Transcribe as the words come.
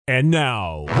And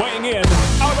now, weighing in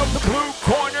out of the blue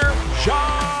corner,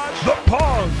 Josh the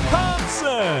Punk Thompson.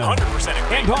 100%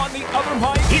 agree. And on the other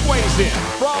mic, he weighs in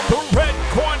from the red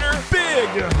corner, Big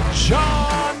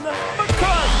John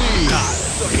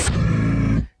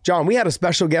McCarthy. John, we had a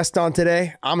special guest on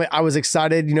today. I was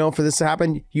excited, for this to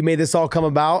happen. You made this all come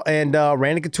about, and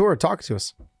Randy Couture talked to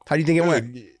us. How do you think it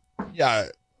went? Yeah,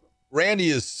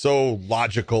 Randy is so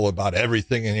logical about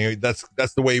everything, and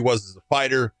that's the way he was as a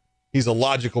fighter. He's a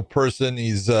logical person.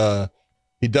 He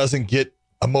doesn't get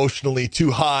emotionally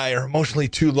too high or emotionally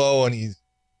too low, and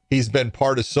he's been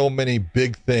part of so many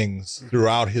big things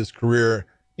throughout his career.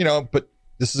 But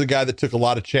this is a guy that took a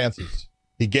lot of chances.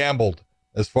 He gambled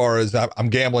as far as I'm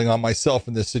gambling on myself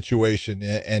in this situation,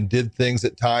 and did things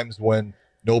at times when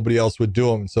nobody else would do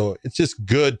them. So it's just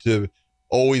good to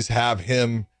always have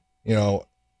him,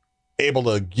 able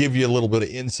to give you a little bit of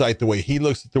insight, the way he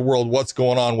looks at the world, what's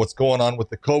going on with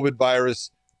the COVID virus,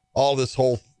 all this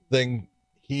whole thing.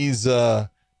 He's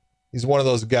one of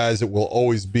those guys that will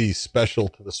always be special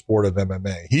to the sport of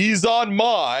MMA. He's on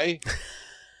my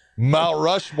Mount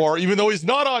Rushmore, even though he's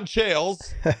not on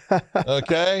Chael's.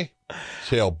 Okay.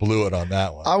 Chael blew it on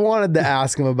that one. I wanted to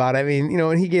ask him about it.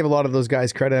 And he gave a lot of those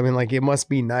guys credit. It must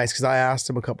be nice, because I asked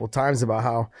him a couple of times about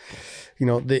how,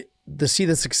 to see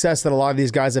the success that a lot of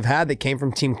these guys have had that came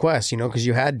from Team Quest, because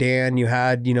you had Dan, you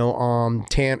had, Evan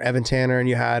Tanner, and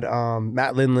you had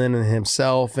Matt Lindland and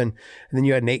himself, and then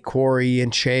you had Nate Quarry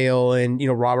and Chael and,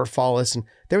 Robert Follis. And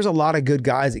there was a lot of good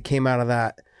guys that came out of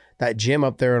that gym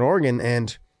up there in Oregon,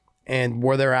 and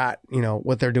where they're at,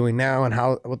 what they're doing now, and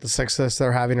what the success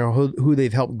they're having, or who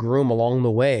they've helped groom along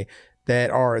the way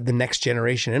that are the next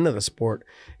generation into the sport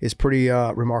is pretty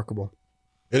remarkable.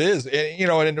 It is. And,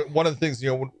 and one of the things,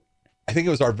 I think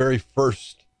it was our very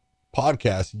first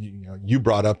podcast, you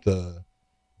brought up the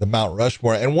Mount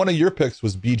Rushmore, and one of your picks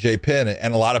was BJ Penn,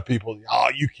 and a lot of people,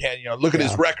 you can't, look at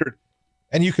his record,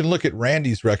 and you can look at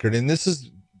Randy's record. And this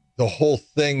is the whole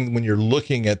thing when you're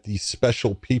looking at these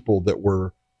special people that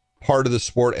were part of the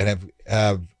sport and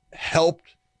have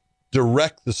helped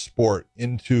direct the sport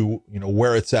into,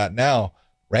 where it's at now.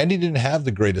 Randy didn't have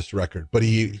the greatest record, but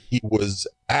he was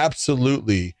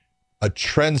absolutely a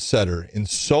trendsetter in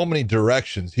so many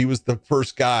directions. He was the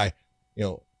first guy,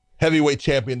 heavyweight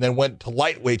champion, then went to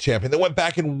lightweight champion, then went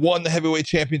back and won the heavyweight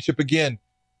championship again.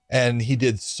 And he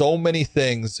did so many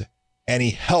things, and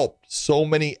he helped so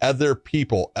many other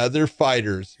people, other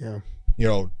fighters,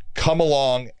 come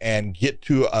along and get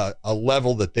to a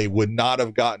level that they would not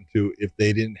have gotten to if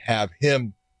they didn't have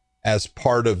him as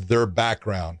part of their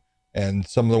background. And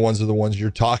some of the ones are the ones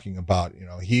you're talking about.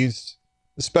 He's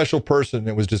a special person.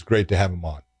 It was just great to have him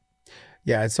on.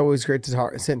 Yeah, it's always great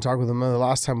to sit and talk with him. The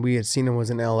last time we had seen him was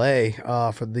in LA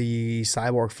for the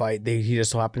Cyborg fight. He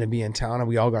just so happened to be in town, and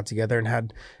we all got together and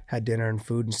had dinner and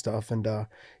food and stuff, and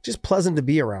just pleasant to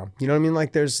be around. You know what I mean?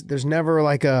 Like there's never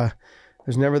like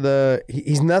there's never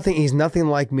he's nothing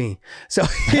like me. So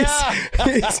he's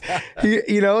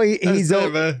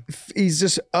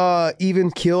just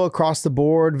even keel across the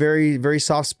board, very, very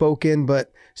soft spoken,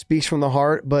 but speaks from the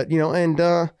heart. But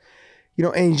and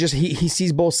he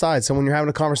sees both sides. So when you're having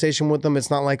a conversation with him,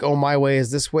 it's not like, oh, my way is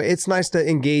this way. It's nice to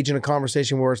engage in a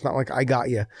conversation where it's not like I got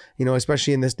you,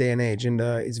 especially in this day and age. And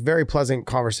it's a very pleasant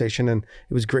conversation, and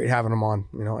it was great having him on,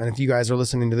 and if you guys are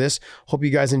listening to this, hope you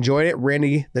guys enjoyed it.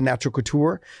 Randy, the Natural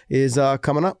Couture, is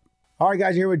coming up. All right,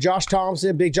 guys, here with Josh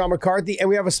Thompson, Big John McCarthy, and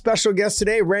we have a special guest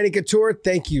today, Randy Couture.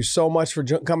 Thank you so much for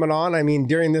coming on.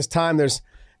 During this time, there's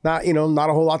not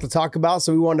a whole lot to talk about.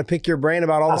 So we wanted to pick your brain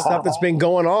about all the stuff that's been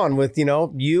going on with,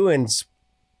 you and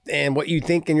what you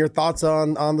think and your thoughts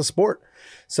on the sport.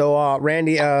 So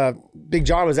Randy, Big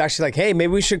John was actually like, hey,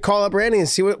 maybe we should call up Randy and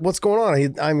see what's going on.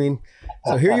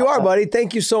 So here you are, buddy.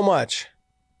 Thank you so much.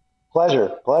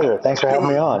 Pleasure. Thanks for having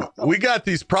me on. We got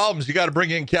these problems. You got to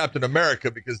bring in Captain America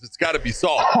because it's got to be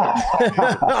solved.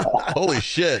 Holy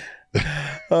shit.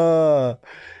 How's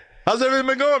everything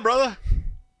been going, brother?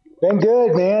 Been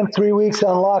good, man. 3 weeks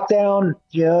on lockdown.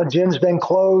 Gym's been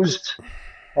closed.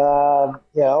 Kind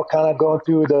of going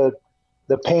through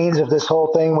the pains of this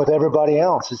whole thing with everybody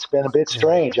else. It's been a bit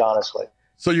strange, honestly.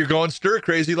 So you're going stir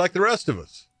crazy like the rest of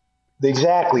us.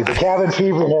 Exactly. The cabin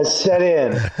fever has set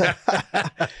in.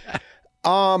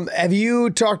 Have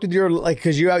you talked with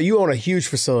because you own a huge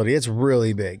facility. It's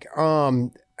really big.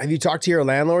 Have you talked to your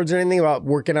landlords or anything about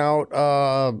working out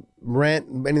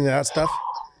rent, any of that stuff?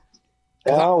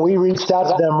 We reached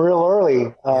out to them real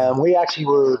early. We actually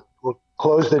were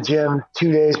closed the gym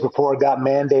 2 days before it got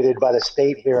mandated by the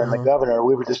state here and the governor.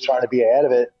 We were just trying to be ahead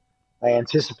of it. I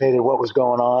anticipated what was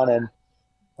going on, and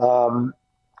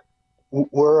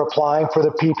we're applying for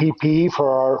the PPP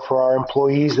for our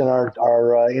employees and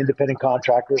our independent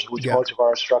contractors, which most of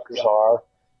our instructors are.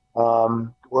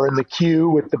 We're in the queue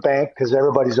with the bank because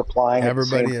everybody's applying at the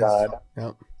same time.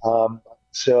 Yep.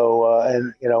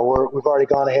 And we've already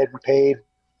gone ahead and paid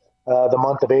the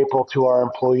month of April to our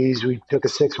employees. We took a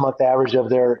 6-month average of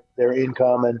their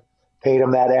income and paid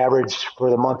them that average for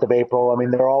the month of April. I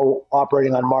mean, they're all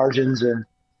operating on margins and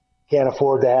can't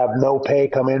afford to have no pay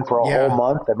come in for a whole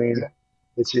month. I mean,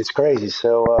 it's crazy.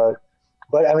 So,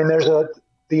 but I mean, there's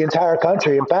the entire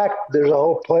country. In fact, there's a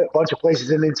whole bunch of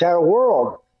places in the entire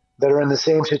world that are in the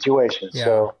same situation. Yeah.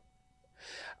 So,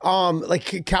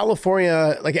 like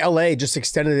California, like LA just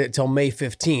extended it till May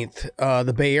 15th.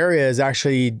 The Bay Area is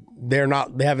actually, they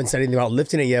haven't said anything about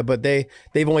lifting it yet, but they've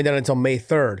only done it until May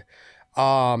 3rd.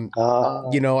 I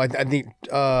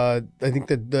think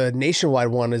that the nationwide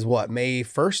one is what, May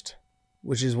 1st,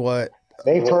 which is what?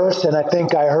 May 1st. And I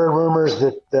think I heard rumors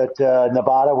that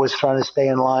Nevada was trying to stay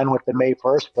in line with the May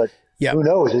 1st, but who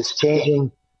knows? It's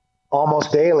changing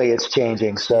almost daily. It's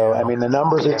changing. So, I mean, the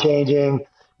numbers are changing.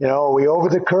 Are we over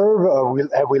the curve?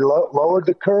 Have we lowered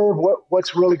the curve?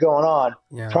 What's really going on?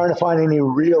 Yeah. Trying to find any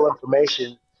real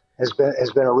information has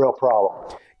been a real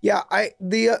problem. Yeah,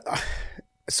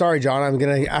 sorry, John, I'm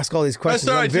going to ask all these questions.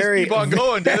 That's all right. Just keep on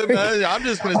going, dude. I'm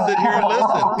just going to sit here and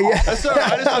listen. Yeah. That's all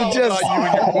right. I just thought about you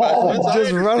and your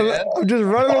questions. I'm just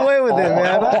running away with it,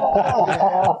 man.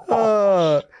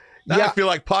 I feel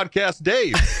like Podcast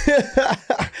Dave.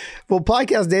 Well,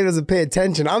 Podcast Dave doesn't pay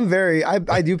attention.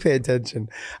 I do pay attention.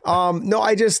 No,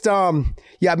 I just, May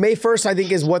 1st, I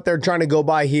think, is what they're trying to go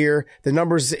by here. The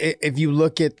numbers, if you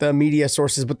look at the media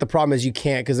sources, but the problem is you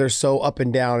can't because they're so up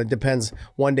and down. It depends.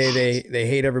 One day they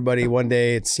hate everybody. One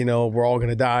day it's, we're all going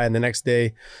to die. And the next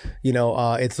day,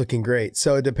 it's looking great.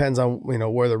 So it depends on,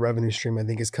 where the revenue stream, I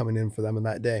think, is coming in for them in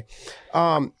that day.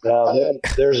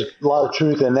 There's a lot of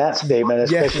truth in that statement,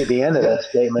 especially at the end of that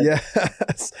statement.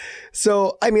 Yes.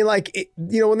 So, I mean,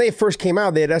 when they first came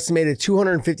out, they had estimated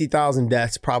 250,000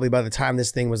 deaths probably by the time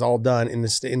this thing was all done in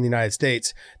the United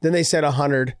States. Then they said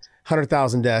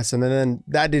 100,000 deaths, and then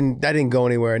that didn't go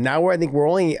anywhere. Now we're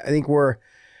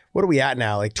what are we at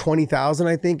now? Like 20,000,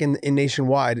 I think, in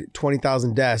nationwide,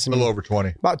 20,000 deaths. A little over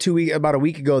 20. About a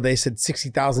week ago, they said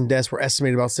 60,000 deaths. We're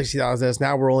estimated about 60,000 deaths.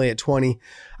 Now we're only at 20.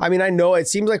 I mean, I know it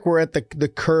seems like we're at the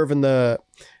curve and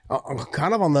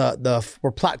kind of on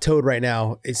we're plateaued right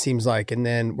now, it seems like, and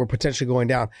then we're potentially going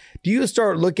down. Do you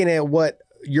start looking at what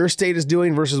your state is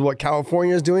doing versus what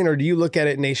California is doing, or do you look at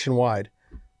it nationwide?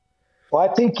 Well,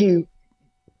 I think you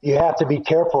have to be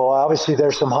careful. Obviously,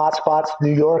 there's some hot spots.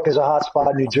 New York is a hot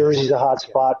spot. New Jersey is a hot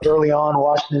spot. Early on,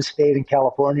 Washington State and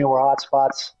California were hot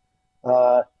spots.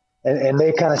 And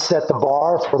they kind of set the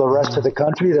bar for the rest of the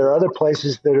country. There are other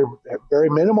places that are very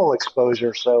minimal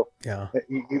exposure. So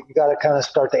you got to kind of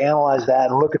start to analyze that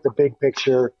and look at the big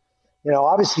picture.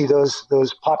 Obviously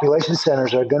those population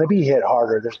centers are going to be hit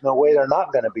harder. There's no way they're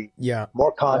not going to be. Yeah.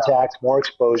 More contacts, more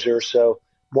exposure. So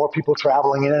more people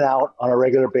traveling in and out on a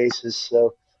regular basis.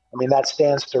 So, I mean, that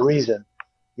stands to reason.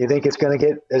 You think it's going to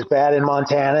get as bad in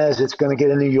Montana as it's going to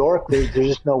get in New York? There's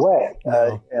just no way.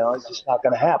 It's just not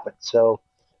going to happen. So,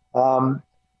 I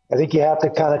think you have to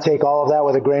kind of take all of that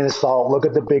with a grain of salt. Look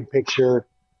at the big picture.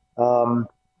 I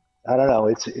don't know.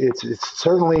 It's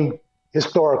certainly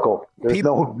historical. There's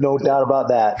no doubt about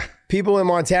that. People in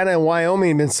Montana and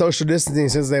Wyoming have been social distancing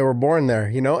since they were born there.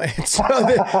 And so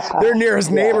their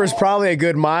nearest neighbor is probably a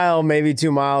good mile, maybe 2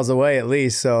 miles away at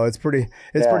least. So it's pretty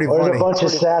funny. There's a bunch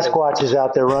of Sasquatches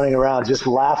out there running around just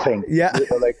laughing. Yeah,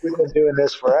 like we've been doing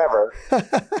this forever.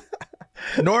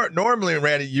 Normally,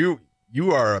 Randy,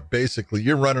 you are basically,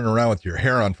 you're running around with your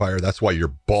hair on fire. That's why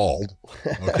you're bald.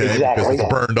 Okay. Exactly. Because it's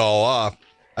burned all off.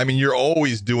 I mean, you're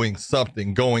always doing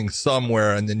something, going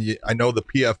somewhere. And then I know the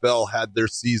PFL had their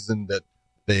season that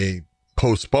they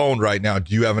postponed right now.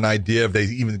 Do you have an idea? Have they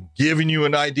even given you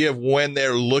an idea of when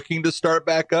they're looking to start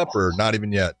back up, or not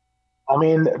even yet? I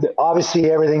mean,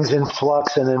 obviously everything's in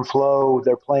flux and in flow.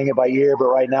 They're playing it by ear, but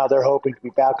right now they're hoping to be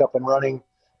back up and running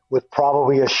with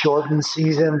probably a shortened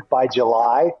season by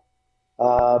July.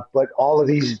 But all of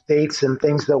these dates and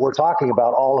things that we're talking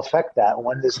about all affect that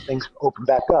when this thing's open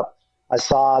back up. I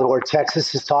saw where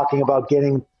Texas is talking about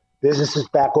getting businesses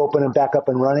back open and back up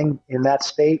and running in that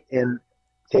state, and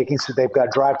so they've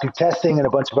got drive-through testing and a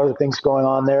bunch of other things going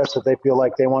on there. So they feel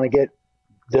like they want to get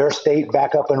their state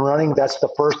back up and running. That's the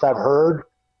first I've heard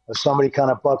of somebody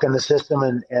kind of bucking the system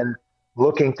and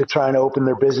looking to try and open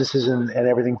their businesses and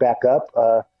everything back up.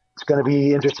 It's going to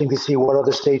be interesting to see what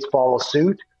other states follow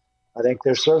suit. I think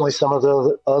there's certainly some of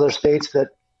the other states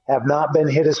that have not been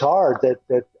hit as hard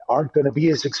that aren't going to be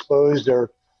as exposed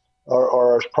or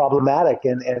are problematic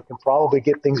and can probably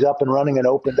get things up and running and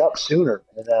opened up sooner.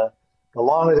 And the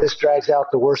longer this drags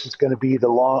out, the worse it's going to be. The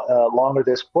longer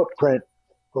this footprint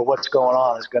for what's going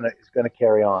on is going to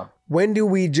carry on. When do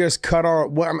we just cut our?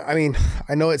 Well, I mean,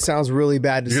 I know it sounds really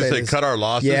bad to You're say. Say cut our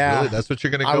losses. Yeah, really? That's what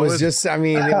you're going to go I was with? just. I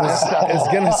mean, it's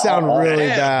going to sound really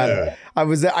bad. I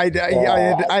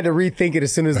had to rethink it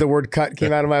as soon as the word "cut"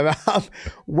 came out of my mouth.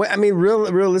 I mean,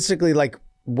 realistically, like.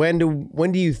 When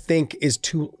do you think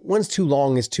when's too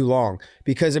long is too long?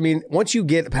 Because I mean, once you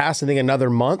get past, I think,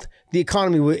 another month, the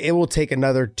economy will take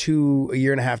another a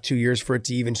year and a half, 2 years for it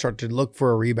to even start to look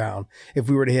for a rebound. If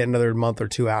we were to hit another month or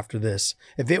two after this,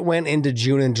 if it went into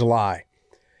June and July,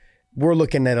 we're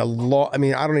looking at a lot. I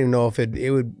mean, I don't even know if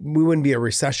we wouldn't be a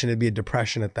recession; it'd be a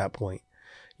depression at that point.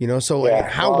 You know, so yeah.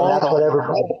 how long? That's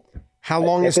what how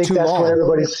long is too long? I think that's what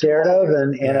everybody's scared of,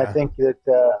 and I think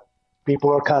that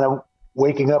people are kind of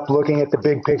waking up, looking at the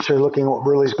big picture, looking at what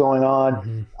really is going on.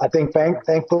 Mm-hmm. I think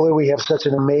thankfully we have such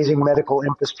an amazing medical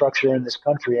infrastructure in this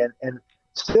country, and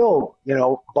still, you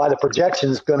know, by the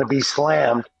projections, going to be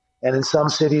slammed. And in some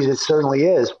cities, it certainly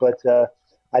is. But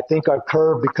I think our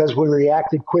curve, because we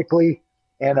reacted quickly,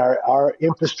 and our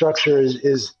infrastructure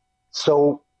is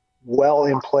so well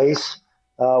in place,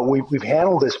 we've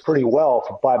handled this pretty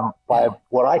well by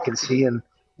what I can see and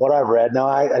what I've read. Now,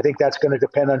 I think that's going to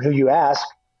depend on who you ask.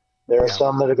 There are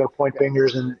some that are going to point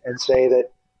fingers and say that,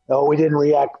 no, we didn't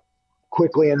react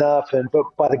quickly enough.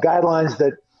 But by the guidelines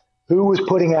that WHO was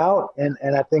putting out, and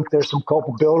I think there's some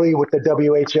culpability with the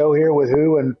WHO here with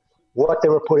WHO and what they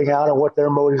were putting out and what their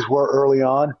motives were early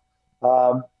on.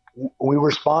 We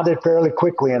responded fairly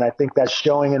quickly, and I think that's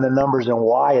showing in the numbers and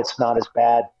why it's not as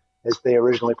bad as they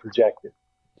originally projected.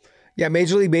 Yeah,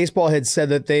 Major League Baseball had said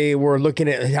that they were looking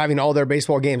at having all their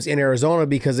baseball games in Arizona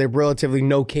because they have relatively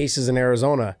no cases in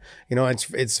Arizona. You know,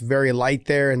 it's very light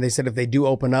there, and they said if they do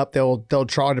open up, they'll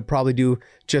try to probably do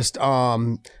just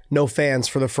no fans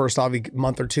for the first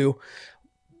month or two.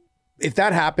 If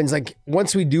that happens, like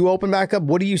once we do open back up,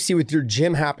 what do you see with your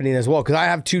gym happening as well? Because I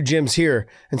have 2 gyms here,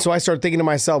 and so I start thinking to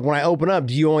myself, when I open up,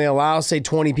 do you only allow, say,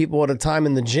 20 people at a time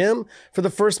in the gym for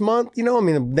the first month? You know, I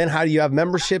mean, then how do you have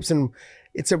memberships and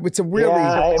It's a really.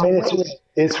 Yeah, I mean,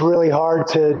 it's really hard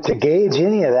to gauge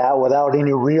any of that without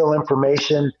any real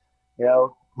information. You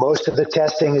know, most of the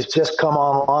testing has just come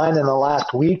online in the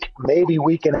last week, maybe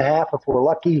week and a half if we're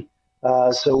lucky.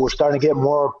 So we're starting to get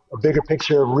a bigger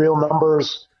picture of real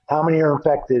numbers. How many are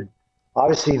infected?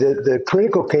 Obviously, the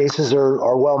critical cases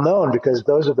are well known because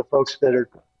those are the folks that are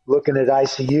looking at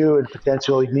ICU and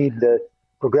potentially need to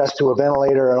progress to a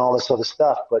ventilator and all this other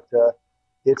stuff. But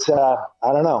it's I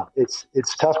don't know.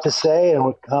 It's tough to say, and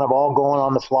we're kind of all going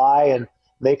on the fly and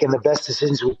making the best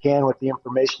decisions we can with the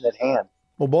information at hand.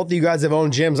 Well, both of you guys have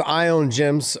owned gyms. I own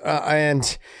gyms,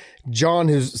 and John,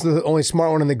 who's the only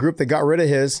smart one in the group that got rid of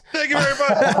his. Thank you very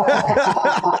much.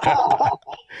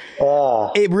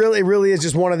 It really is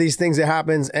just one of these things that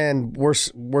happens, and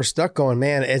we're stuck going,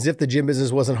 man, as if the gym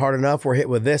business wasn't hard enough. We're hit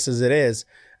with this as it is.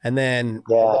 And then,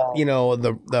 you know,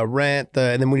 the rent,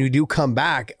 and then when you do come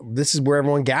back, this is where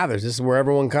everyone gathers. This is where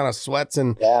everyone kind of sweats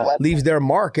and leaves their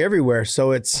mark everywhere.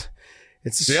 So it's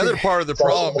the other part of the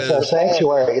problem is our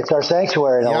sanctuary. It's our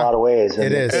sanctuary in a lot of ways.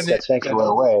 It is. It's that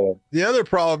sanctuary way. The other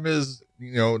problem is,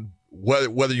 you know,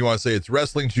 whether you want to say it's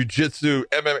wrestling, jiu-jitsu,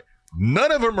 MMA,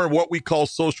 none of them are what we call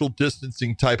social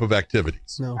distancing type of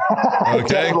activities. No. Okay.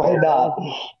 Definitely not.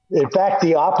 In fact,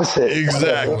 the opposite.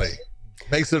 Exactly.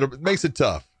 Makes it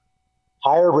tough.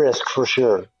 Higher risk for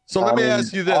sure. So let me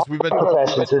ask you this: we've been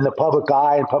professions in the public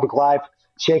eye and public life,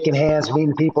 shaking hands,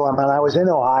 meeting people. I mean, I was in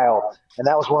Ohio, and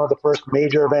that was one of the first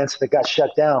major events that got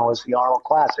shut down. Was the Arnold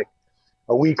Classic.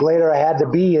 A week later, I had to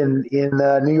be in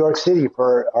New York City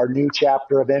for our new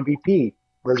chapter of MVP,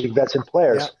 Emerging Vets and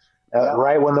Players.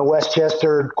 Right when the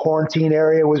Westchester quarantine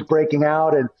area was breaking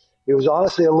out, and it was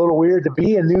honestly a little weird to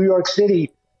be in New York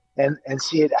City and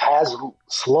see it as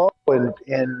slow and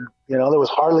you know, there was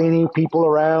hardly any people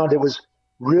around. It was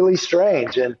really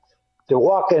strange. And to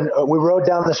walk in, we rode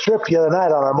down the strip the other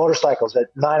night on our motorcycles at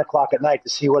 9:00 at night to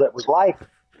see what it was like.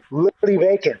 Literally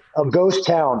vacant, a ghost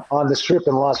town on the strip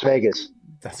in Las Vegas.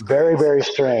 That's very, very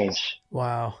strange.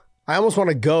 Wow. I almost want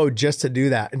to go just to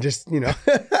do that and just, you know,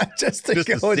 just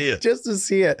to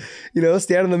see it, you know,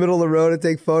 stand in the middle of the road and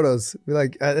take photos. Be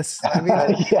like, you know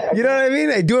what I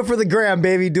mean? Hey, do it for the gram,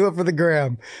 baby. Do it for the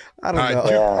gram. I don't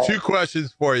know. Right, two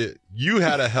questions for you. You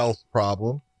had a health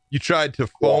problem. You tried to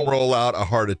foam roll out a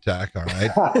heart attack. All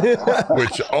right.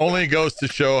 Which only goes to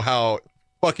show how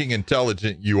fucking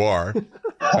intelligent you are.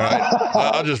 All right.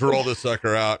 I'll just roll this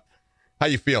sucker out. How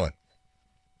you feeling?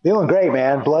 Feeling great,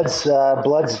 man. Blood's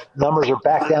numbers are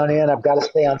back down in. I've got to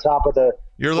stay on top of the.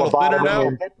 You're a little thinner now.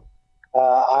 And,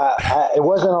 it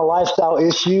wasn't a lifestyle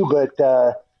issue, but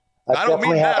I don't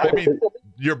mean that. I mean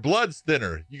your blood's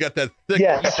thinner. You got that thick.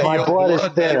 Yes, my blood is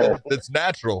thinner. That's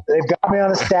natural. They've got me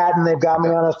on a statin. They've got me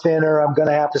on a thinner. I'm going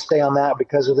to have to stay on that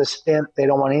because of the stent. They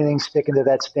don't want anything sticking to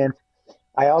that stent.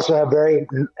 I also have very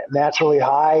naturally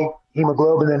high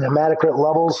hemoglobin and hematocrit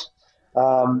levels.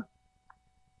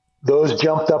 Those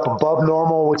jumped up above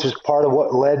normal, which is part of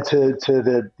what led to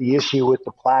the issue with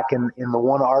the plaque in the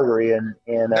one artery. And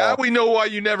now we know why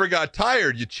you never got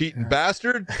tired, you cheating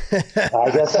bastard. I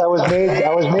guess I was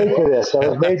made for this. I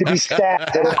was made to be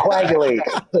stacked and coagulate.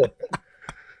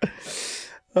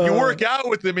 You work out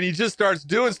with him and he just starts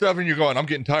doing stuff and you're going, I'm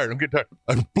getting tired.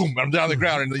 And boom, I'm down the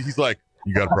ground. And he's like,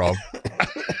 you got a problem.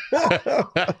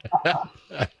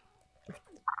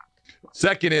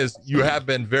 Second is you have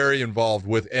been very involved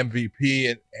with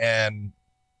MVP and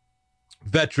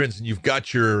veterans, and you've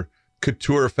got your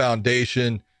Couture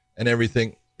Foundation and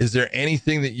everything. Is there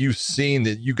anything that you've seen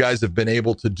that you guys have been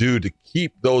able to do to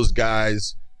keep those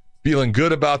guys feeling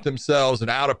good about themselves and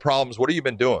out of problems? What have you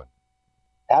been doing?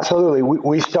 Absolutely.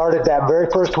 We started that very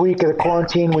first week of the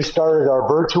quarantine. We started our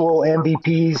virtual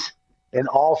MVPs in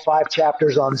all 5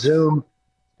 chapters on Zoom.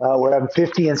 We're having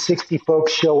 50 and 60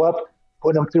 folks show up,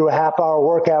 putting them through a half-hour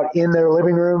workout in their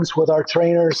living rooms with our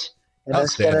trainers, and then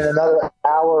spending another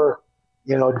hour,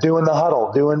 doing the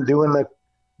huddle, doing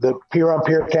the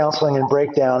peer-on-peer counseling and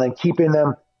breakdown, and keeping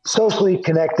them socially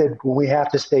connected when we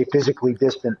have to stay physically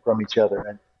distant from each other.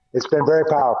 And it's been very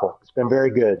powerful. It's been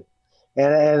very good.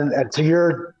 And to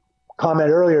your comment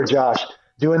earlier, Josh,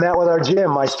 doing that with our gym,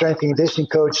 my strength and conditioning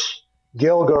coach,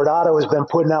 Gil Gordado, has been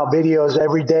putting out videos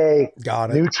every day,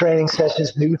 new training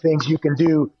sessions, new things you can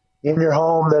do in your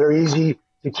home that are easy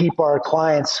to keep our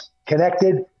clients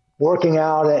connected, working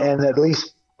out, and at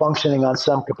least functioning on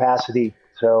some capacity.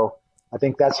 So I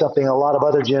think that's something a lot of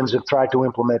other gyms have tried to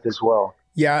implement as well.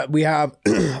 Yeah, we have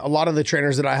a lot of the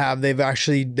trainers that I have, they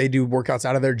do workouts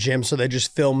out of their gym. So they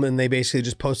just film and they basically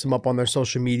just post them up on their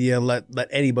social media and let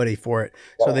anybody for it.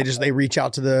 So they reach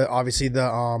out to the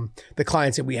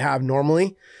clients that we have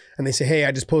normally, and they say, hey,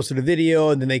 I just posted a video,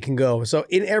 and then they can go. So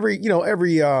in every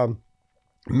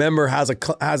member has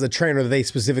a trainer that they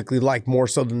specifically like more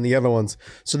so than the other ones.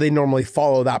 So they normally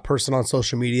follow that person on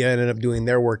social media and end up doing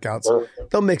their workouts.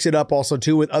 They'll mix it up also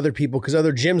too with other people, because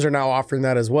other gyms are now offering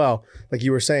that as well, like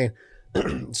you were saying.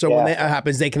 So when that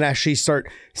happens, they can actually start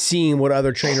seeing what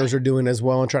other trainers are doing as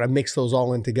well and try to mix those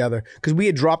all in together. Because we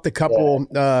had dropped a couple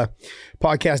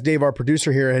podcasts. Dave, our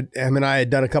producer here, him and I had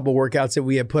done a couple workouts that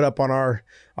we had put up on our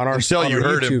you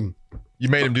heard YouTube. Him. You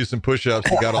made him do some push-ups.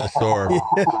 He got all sore.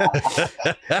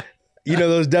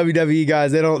 Those WWE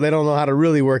guys, they don't know how to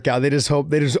really work out. They just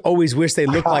always wish they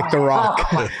looked like The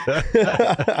Rock.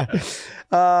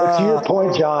 But to your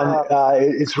point, John,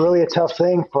 it's really a tough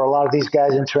thing for a lot of these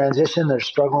guys in transition. They're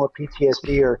struggling with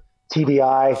PTSD or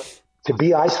TBI to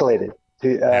be isolated.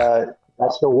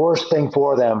 That's the worst thing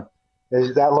for them.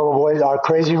 Is that little voice, our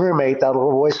crazy roommate, that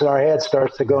little voice in our head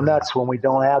starts to go nuts when we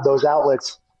don't have those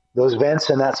outlets, those vents,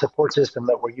 and that support system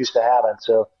that we're used to having.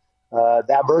 So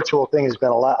that virtual thing has been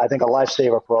a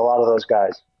lifesaver for a lot of those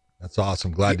guys. That's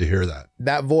awesome. Glad to hear that.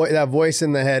 That voice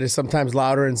in the head is sometimes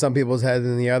louder in some people's head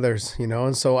than the others,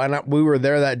 And so we were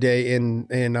there that day in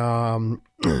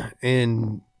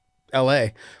LA.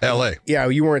 Yeah,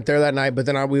 you weren't there that night, but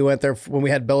then we went there when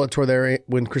we had Bellator there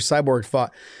when Chris Cyborg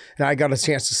fought, and I got a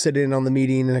chance to sit in on the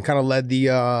meeting, and I kind of led the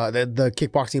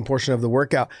kickboxing portion of the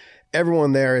workout.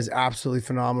 Everyone there is absolutely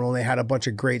phenomenal. They had a bunch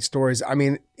of great stories. I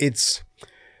mean, it's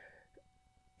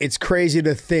crazy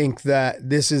to think that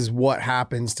this is what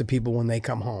happens to people when they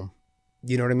come home.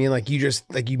 You know what I mean? Like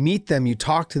you meet them, you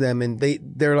talk to them, and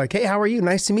they're like, "Hey, how are you?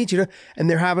 Nice to meet you." And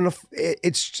they're having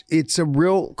it's a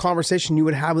real conversation you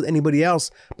would have with anybody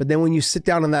else. But then when you sit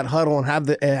down in that huddle and have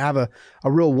a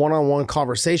real one-on-one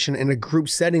conversation in a group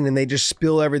setting, and they just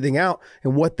spill everything out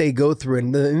and what they go through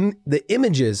and the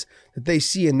images that they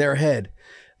see in their head,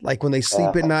 like when they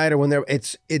sleep at night or when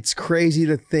it's crazy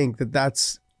to think that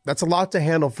that's a lot to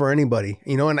handle for anybody,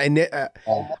 and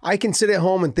I can sit at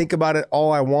home and think about it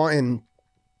all I want,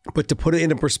 but to put it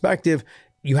into perspective,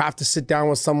 you have to sit down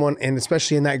with someone, and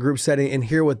especially in that group setting, and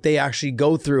hear what they actually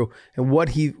go through and what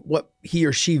he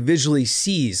or she visually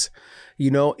sees,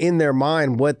 in their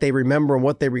mind, what they remember and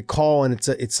what they recall. And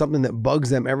it's something that bugs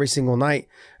them every single night.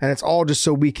 And it's all just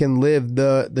so we can live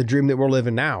the dream that we're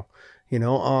living now, and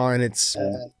it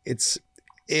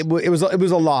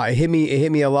was a lot. It hit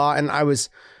me a lot. And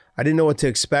I didn't know what to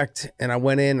expect, and I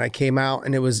went in, I came out,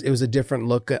 and it was a different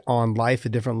look on life, a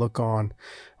different look on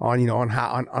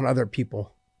other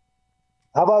people.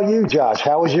 How about you, Josh?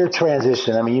 How was your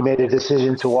transition? I mean, you made a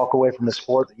decision to walk away from the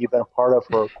sport that you've been a part of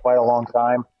for quite a long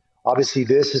time. Obviously,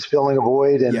 this is filling a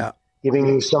void and giving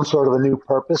you some sort of a new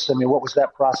purpose. I mean, what was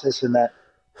that process and that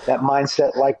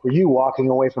mindset like for you walking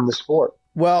away from the sport?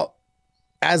 Well,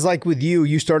 as like with you,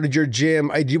 you started your gym.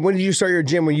 When did you start your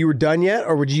gym? When you were done yet?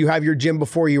 Or did you have your gym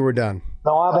before you were done?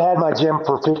 No, I've had my gym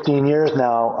for 15 years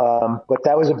now, but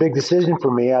that was a big decision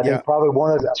for me. I think probably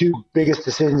one of the two biggest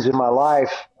decisions in my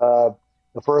life.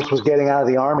 The first was getting out of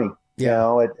the Army, you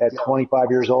know, at 25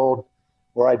 years old,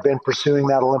 where I'd been pursuing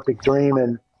that Olympic dream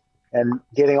and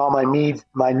getting all my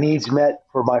needs met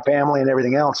for my family and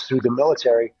everything else through the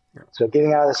military. So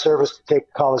getting out of the service to take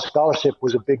a college scholarship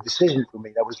was a big decision for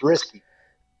me. That was risky.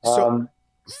 So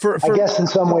I guess in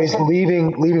some ways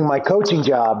leaving my coaching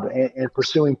job and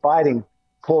pursuing fighting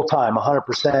full time,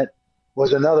 100%,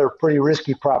 was another pretty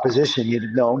risky proposition.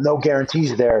 You know, no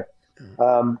guarantees there.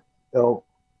 So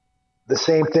the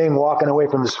same thing, walking away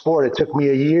from the sport. It took me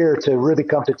a year to really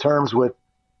come to terms with,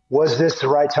 was this the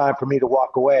right time for me to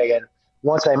walk away? And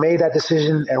once I made that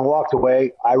decision and walked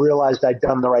away, I realized I'd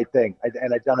done the right thing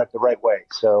and I'd done it the right way.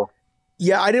 So,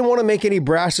 yeah, I didn't want to make any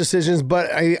brash decisions,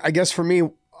 but I guess for me,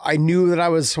 I knew that I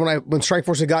was, when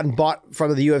Strikeforce had gotten bought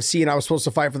from the UFC and I was supposed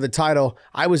to fight for the title,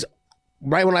 I was,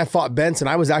 right when I fought Benson,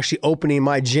 I was actually opening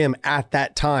my gym at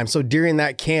that time. So during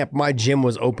that camp, my gym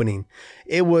was opening.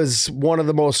 It was one of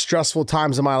the most stressful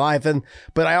times of my life.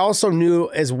 But I also knew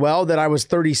as well that I was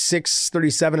 36,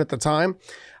 37 at the time.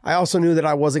 I also knew that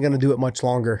I wasn't going to do it much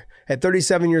longer. At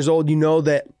 37 years old, you know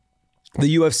that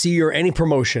the UFC or any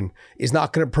promotion is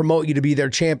not going to promote you to be their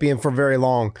champion for very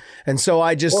long. And so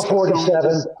I just...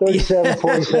 37,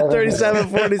 47. 37,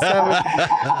 47.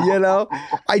 You know,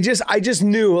 I just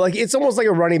knew, like, it's almost like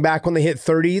a running back when they hit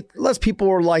 30, less people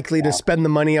are likely to spend the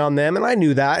money on them. And I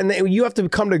knew that. And you have to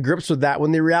come to grips with that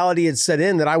when the reality had set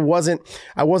in that I wasn't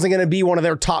going to be one of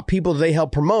their top people that they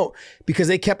helped promote, because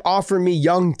they kept offering me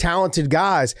young, talented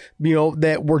guys, you know,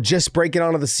 that were just breaking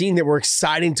onto the scene, that were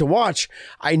exciting to watch.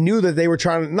 I knew that they were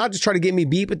trying to not just try to get me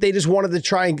beat, but they just wanted to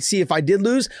try and see if I did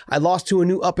lose, I lost to a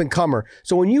new up and comer.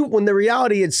 So when the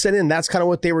reality had set in, that's kind of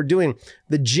what they were doing.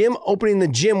 The gym, opening the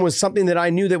gym, was something that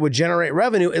I knew that would generate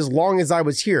revenue as long as I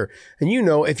was here. And you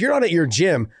know, if you're not at your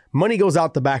gym, money goes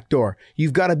out the back door.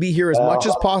 You've got to be here as much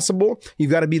as possible.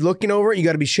 You've got to be looking over it. You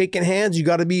got to be shaking hands. You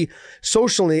got to be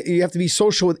you have to be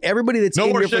social with everybody that's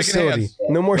in your facility.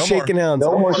 No more shaking hands.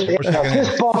 No more shaking hands.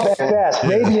 Just bump at best,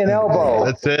 maybe an elbow.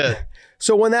 That's it.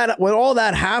 So when all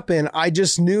that happened, I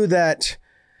just knew that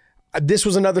this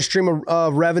was another stream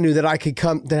of revenue that I could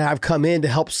have come in to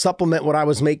help supplement what I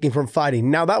was making from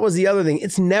fighting. Now, that was the other thing.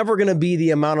 It's never going to be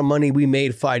the amount of money we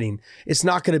made fighting. It's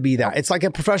not going to be that. It's like a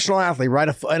professional athlete, right?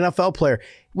 An NFL player.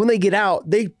 When they get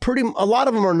out, a lot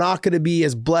of them are not going to be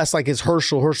as blessed like as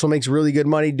Herschel. Herschel makes really good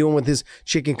money doing with his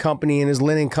chicken company and his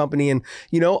linen company. And,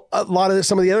 you know,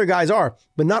 some of the other guys are,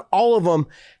 but not all of them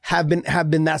have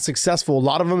been that successful. A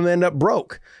lot of them end up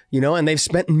broke, you know, and they've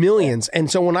spent millions. And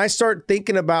so when I start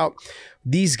thinking about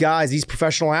these guys, these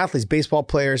professional athletes, baseball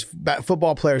players,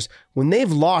 football players, when they've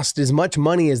lost as much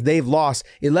money as they've lost,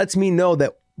 it lets me know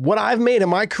that what I've made in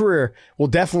my career will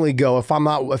definitely go if I'm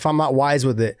not wise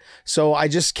with it. So I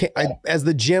just can't, as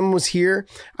the gym was here,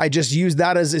 I just used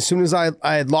that as soon as I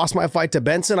had lost my fight to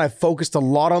Benson, I focused a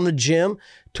lot on the gym,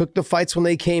 took the fights when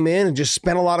they came in, and just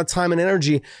spent a lot of time and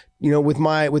energy, you know, with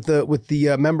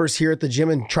the members here at the gym,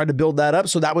 and tried to build that up.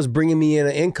 So that was bringing me in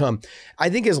an income.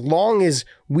 I think as long as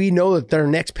we know that their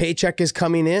next paycheck is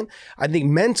coming in, I think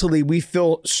mentally we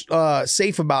feel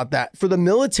safe about that. For the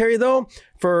military though,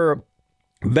 for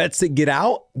vets that get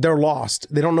out, they're lost.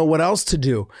 They don't know what else to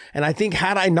do. And I think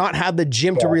had I not had the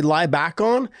gym to rely back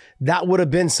on, that would have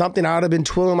been something. I would have been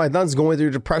twiddling my thumbs, going through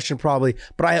depression probably.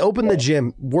 But I opened the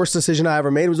gym. Worst decision I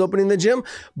ever made was opening the gym.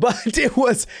 But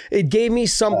it gave me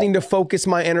something to focus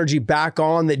my energy back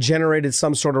on that generated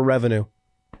some sort of revenue.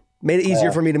 Made it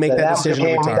easier for me to make that decision.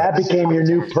 That became your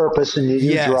new purpose and your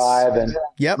new drive. And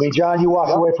I mean, John, you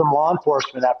walked away from law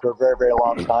enforcement after a very, very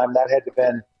long time. That had to have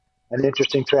been an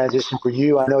interesting transition for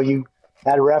you. I know you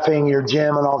had reffing, your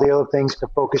gym, and all the other things to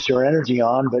focus your energy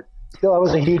on, but still, that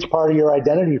was a huge part of your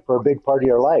identity for a big part of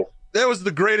your life. That was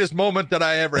the greatest moment that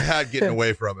I ever had getting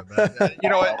away from it, man. You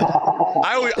know,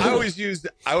 I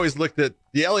always looked at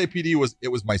the LAPD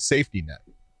was my safety net,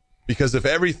 because if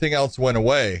everything else went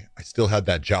away, I still had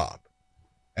that job,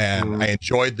 and I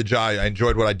enjoyed the job. I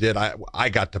enjoyed what I did. I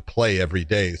got to play every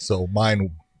day. So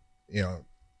mine, you know,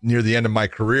 near the end of my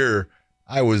career,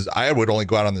 I would only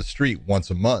go out on the street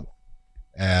once a month,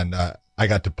 and I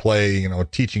got to play,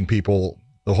 teaching people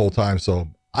the whole time. So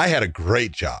I had a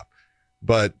great job.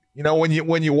 But when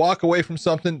you walk away from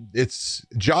something,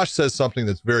 Josh says something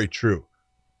that's very true.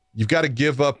 You've got to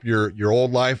give up your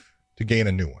old life to gain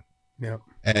a new one. Yeah.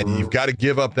 And you've got to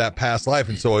give up that past life.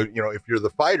 And so, if you're the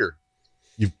fighter,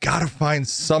 you've got to find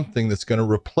something that's going to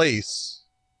replace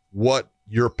what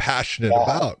you're passionate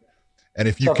about. And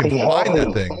if you can find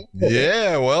that thing,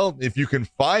 if you can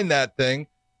find that thing,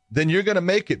 then you're going to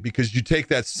make it, because you take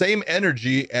that same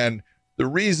energy. And the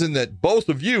reason that both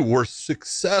of you were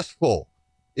successful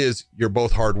is you're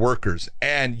both hard workers,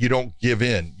 and you don't give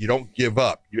in. You don't give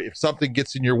up. If something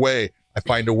gets in your way, I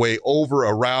find a way over,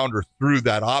 around, or through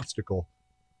that obstacle.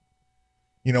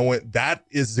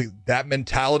 That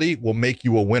mentality will make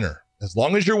you a winner. As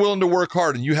long as you're willing to work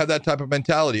hard and you have that type of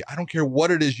mentality, I don't care what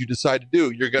it is you decide to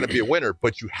do, you're going to be a winner.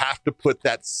 But you have to put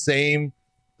that same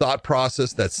thought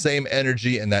process, that same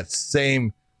energy, and that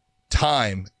same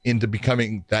time into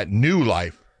becoming that new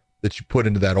life that you put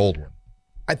into that old one.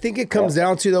 I think it comes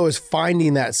down to, though, is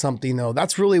finding that something, though.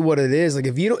 That's really what it is. Like,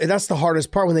 that's the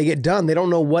hardest part. When they get done, they don't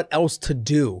know what else to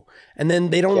do. And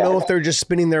then they don't know if they're just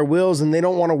spinning their wheels, and they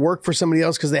don't want to work for somebody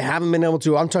else because they haven't been able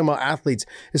to. I'm talking about athletes.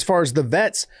 As far as the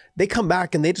vets, they come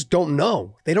back and they just don't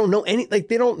know. They don't know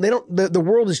the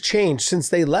world has changed since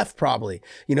they left, probably.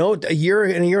 A year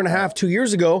and a half, 2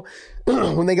 years ago,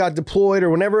 when they got deployed or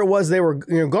whenever it was they were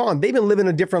gone, they've been living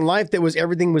a different life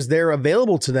everything was there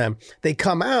available to them. They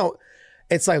come out.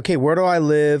 It's like, okay, where do I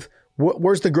live?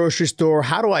 Where's the grocery store?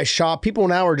 How do I shop? People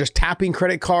now are just tapping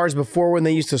credit cards before when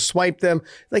they used to swipe them.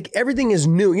 Like, everything is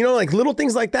new. Like little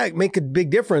things like that make a big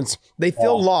difference. They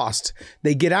feel lost.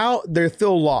 They get out, they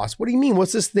feel lost. What do you mean?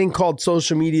 What's this thing called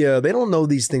social media? They don't know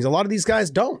these things. A lot of these guys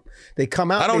don't. They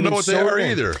come out. I don't know what they are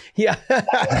either. Yeah.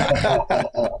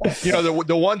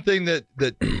 The one thing that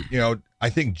I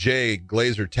think Jay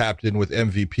Glazer tapped in with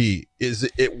MVP is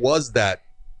it was that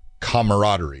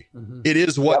camaraderie. Mm-hmm. It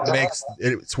is what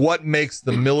makes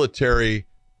the military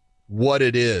what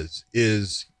it is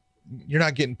you're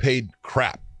not getting paid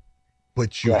crap,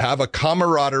 but you have a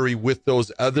camaraderie with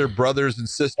those other brothers and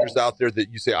sisters out there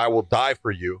that you say, I will die for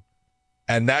you.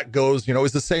 And that goes,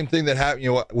 is the same thing that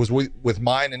happened, was with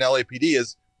mine in LAPD.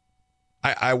 Is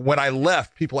I when I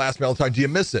left, people ask me all the time, do you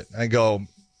miss it? And I go,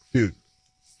 dude,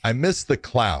 I miss the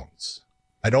clowns.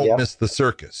 I don't miss the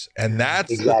circus. And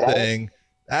that's the thing.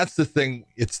 That's the thing.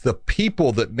 It's the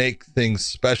people that make things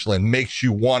special and makes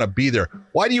you want to be there.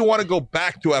 Why do you want to go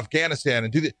back to Afghanistan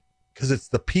and do that? Because it's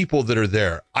the people that are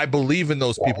there. I believe in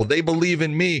those people. They believe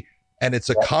in me. And it's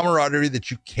a camaraderie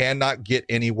that you cannot get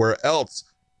anywhere else.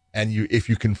 And if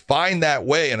you can find that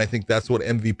way, and I think that's what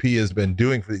MVP has been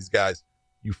doing for these guys,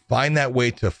 you find that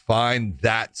way to find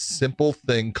that simple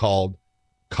thing called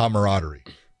camaraderie,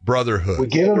 brotherhood. We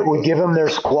give them their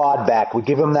squad back. We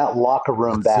give them that locker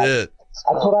room back. It.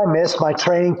 That's what I miss, my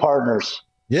training partners.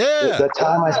 Yeah. The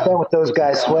time I spent with those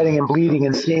guys sweating and bleeding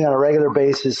and seeing on a regular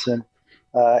basis. And,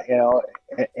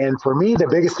 and for me, the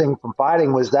biggest thing from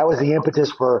fighting was the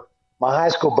impetus for my high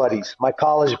school buddies, my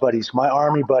college buddies, my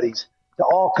Army buddies to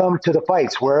all come to the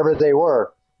fights wherever they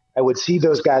were. I would see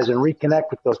those guys and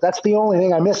reconnect with those. That's the only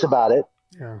thing I miss about it.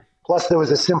 Yeah. Plus, there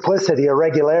was a simplicity, a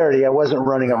regularity. I wasn't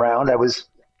running around. I was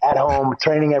at home,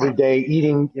 training every day,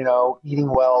 eating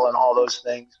well and all those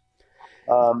things.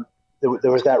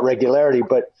 There was that regularity,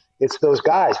 but it's those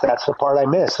guys. That's the part I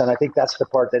miss. And I think that's the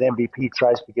part that MVP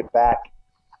tries to get back.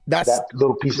 That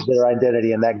little piece of their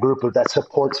identity and that group of that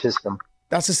support system.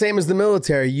 That's the same as the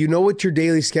military. You know what your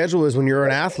daily schedule is when you're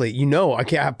an athlete.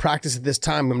 Okay, I have practice at this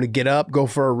time. I'm going to get up, go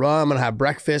for a run. I'm going to have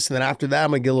breakfast. And then after that,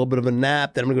 I'm going to get a little bit of a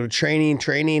nap. Then I'm going to go to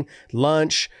training,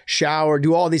 lunch, shower,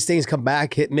 do all these things, come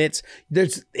back, hit mitts.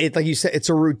 Like you said, it's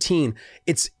a routine.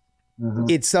 It's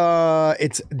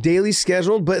daily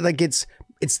scheduled, but like it's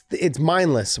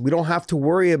mindless. We don't have to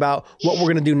worry about what we're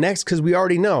going to do next because we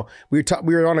already know. We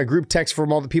were on a group text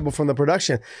from all the people from the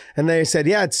production, and they said,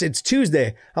 "Yeah, it's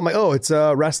Tuesday." I'm like, "Oh, it's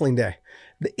wrestling day."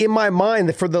 In my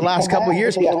mind, for the last couple of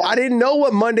years, I didn't know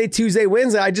what Monday, Tuesday,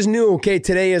 Wednesday. I just knew, okay,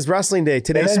 today is wrestling day.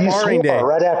 Today's sparring day.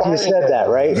 Right after you said that,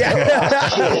 right? Yeah.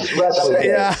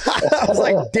 Yeah. I was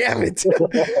like, damn it.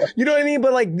 You know what I mean?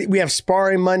 But like, we have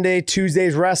sparring Monday,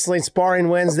 Tuesday's wrestling, sparring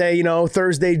Wednesday,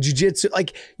 Thursday, jiu-jitsu.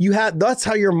 Like that's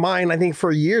how your mind, I think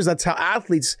for years, that's how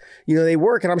athletes, they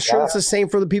work. And I'm sure it's the same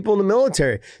for the people in the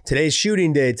military. Today's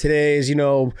shooting day. Today's, I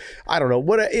don't know,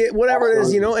 whatever it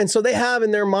is, And so they have in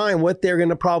their mind what they're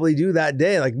going to probably do that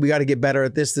day. Like, we got to get better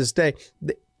at this day.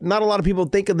 not a lot of people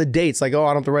think of the dates, like, oh, I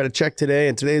don't have to write a check today,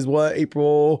 and today's what,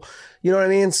 April, you know what I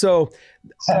mean? So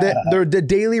the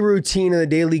daily routine and the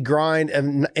daily grind,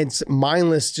 and it's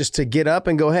mindless just to get up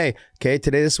and go, hey, okay,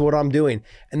 today this is what I'm doing.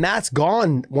 And that's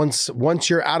gone once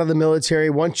you're out of the military,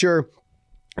 once you're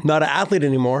not an athlete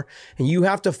anymore, and you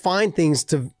have to find things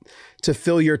to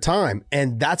fill your time.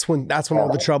 And that's when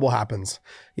all the trouble happens.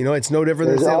 You know, it's no different.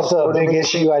 There's also a big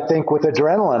issue, I think, with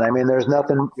adrenaline. I mean,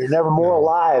 you're never more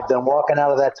alive than walking out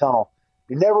of that tunnel.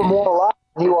 You're never more alive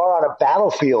than you are on a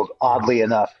battlefield, oddly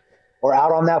enough, or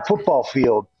out on that football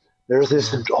field. There's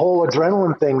this whole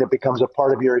adrenaline thing that becomes a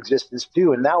part of your existence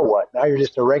too. And now what? Now you're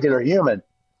just a regular human.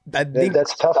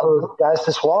 That's tough for guys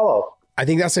to swallow. I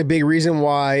think that's a big reason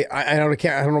why I don't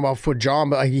know about Foot John,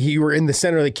 but you were in the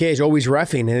center of the cage, always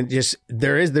reffing, and it just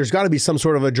there's got to be some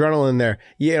sort of adrenaline there.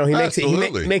 You know, he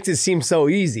makes it seem so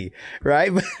easy,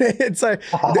 right? But it's like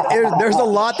there's a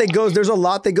lot that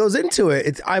goes into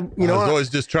it. I was always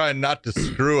just trying not to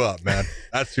screw up, man.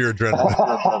 That's your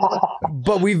adrenaline.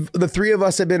 But the three of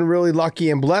us have been really lucky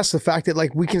and blessed. The fact that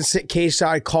like we can sit cage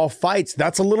side, call fights.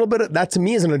 That's a little bit that to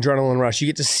me is an adrenaline rush. You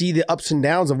get to see the ups and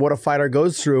downs of what a fighter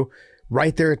goes through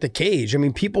right there at the cage. I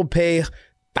mean, people pay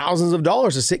thousands of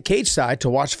dollars to sit cage side to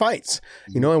watch fights,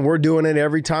 you know, and we're doing it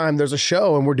every time there's a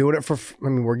show, and we're doing it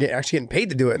we're actually getting paid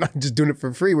to do it, not just doing it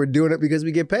for free. We're doing it because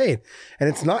we get paid,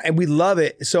 and we love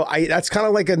it. So that's kind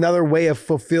of like another way of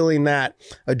fulfilling that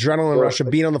adrenaline rush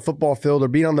of being on the football field or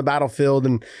being on the battlefield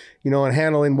and, you know, and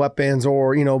handling weapons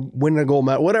or, you know, winning a gold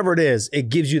medal, whatever it is. It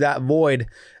gives you that void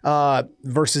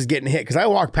versus getting hit. Because I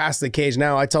walk past the cage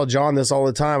now. I tell John this all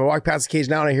the time. I walk past the cage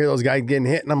now and I hear those guys getting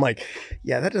hit, and I'm like,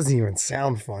 yeah, that doesn't even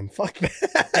sound fun. Fuck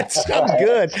that. Sounds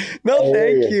good. No,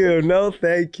 thank you. No,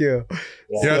 thank you.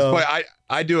 Yeah, so, it's funny.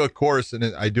 I do a course, and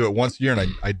I do it once a year,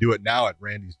 and I do it now at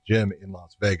Randy's gym in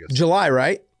Las Vegas. July,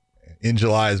 right? In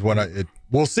July is when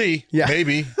we'll see. Yeah.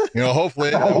 Maybe. You know,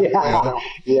 hopefully.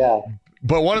 Yeah.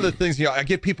 But one of the things, you know, I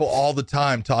get people all the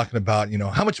time talking about, you know,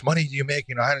 how much money do you make?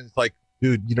 You know, and it's like,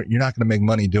 dude, you're not going to make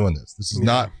money doing this. This is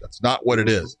that's not what it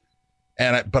is.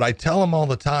 But I tell them all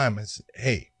the time,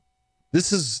 hey,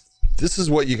 this is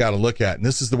what you got to look at. And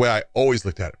this is the way I always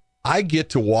looked at it. I get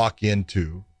to walk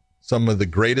into some of the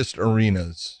greatest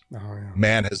arenas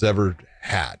man has ever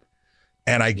had.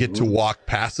 And I get to walk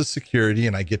past the security,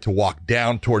 and I get to walk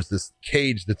down towards this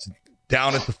cage that's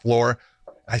down at the floor.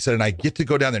 I said, and I get to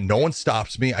go down there. No one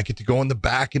stops me. I get to go in the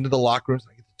back into the locker rooms.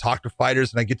 I get to talk to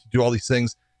fighters, and I get to do all these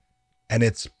things. And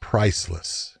it's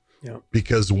priceless. Yeah.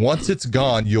 Because once it's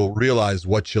gone, you'll realize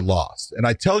what you lost. And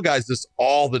I tell guys this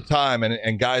all the time,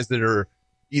 and guys that are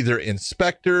either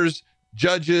inspectors,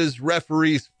 judges,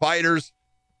 referees, fighters,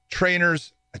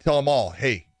 trainers, I tell them all,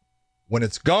 hey, when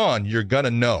it's gone, you're going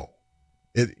to know.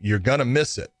 You're going to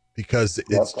miss it. Because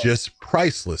it's just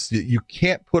priceless. You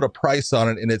can't put a price on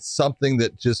it, and it's something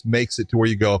that just makes it to where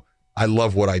you go, I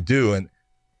love what I do. And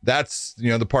that's, you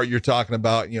know, the part you're talking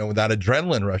about, you know, that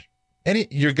adrenaline rush. And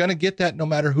you're going to get that no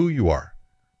matter who you are.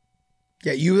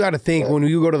 Yeah, you got to think when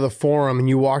you go to the Forum and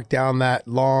you walk down that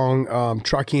long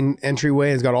trucking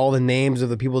entryway, it's got all the names of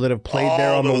the people that have played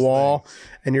there on the wall.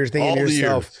 And you're thinking to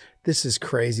yourself, this is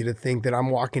crazy to think that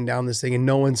I'm walking down this thing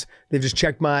and they've just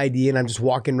checked my ID and I'm just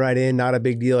walking right in. Not a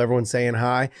big deal. Everyone's saying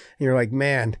hi. And you're like,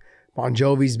 man, Bon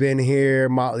Jovi's been here.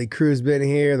 Motley Crue's been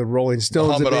here. The Rolling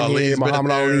Stones have been here.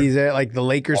 Muhammad Ali's there. Like the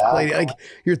Lakers played. Like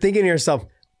you're thinking to yourself,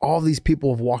 all these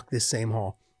people have walked this same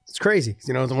hall. It's crazy.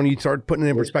 You know, when you start putting it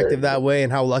in perspective that way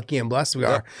and how lucky and blessed we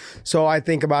are. So I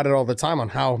think about it all the time on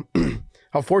how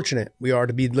fortunate we are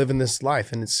to be living this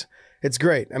life. And it's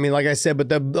great. I mean, like I said, but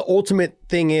the ultimate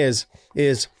thing is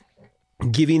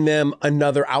giving them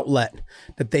another outlet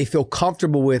that they feel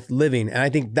comfortable with living. And I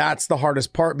think that's the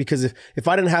hardest part, because if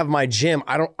I didn't have my gym,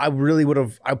 I probably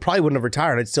wouldn't have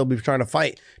retired. I'd still be trying to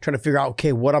fight, trying to figure out,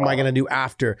 okay, what am I going to do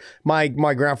after? My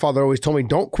grandfather always told me,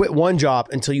 don't quit one job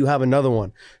until you have another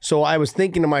one. So I was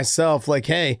thinking to myself, like,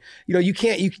 hey, you know, you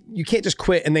can't just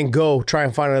quit and then go try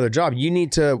and find another job. You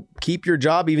need to keep your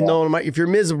job, even though if you're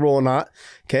miserable or not,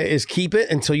 okay, is keep it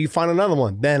until you find another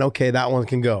one. Then, okay, that one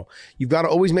can go. You've got to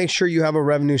always make sure you have a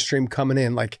revenue stream coming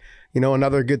in. Like, you know,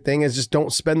 another good thing is just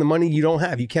don't spend the money you don't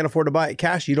have. You can't afford to buy it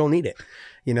cash. You don't need it.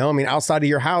 You know, I mean, outside of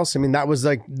your house, I mean, that was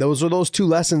like, those are those two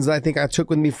lessons that I think I took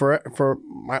with me for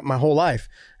my whole life.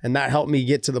 And that helped me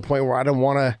get to the point where I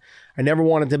never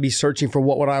wanted to be searching for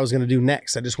what I was going to do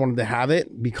next. I just wanted to have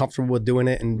it, be comfortable with doing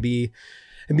it, and be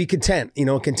content,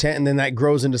 and then that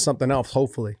grows into something else,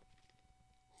 hopefully.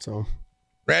 So,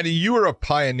 Randy, you were a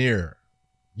pioneer.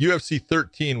 UFC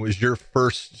 13 was your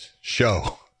first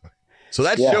show. So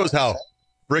that shows how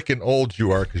freaking old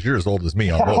you are, because you're as old as me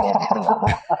almost.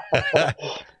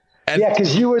 And,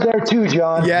 because you were there too,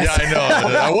 John. Yes. Yeah, I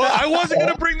know. I wasn't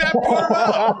going to bring that part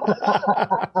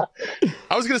up.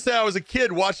 I was going to say I was a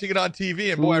kid watching it on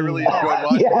TV, and boy, I really enjoyed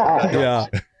watching it. Yeah.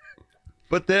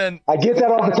 But then I get that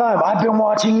all the time. I've been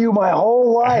watching you my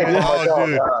whole life.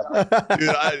 Dude,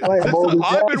 I've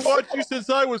been watching you since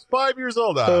I was 5 years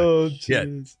old.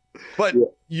 jeez. But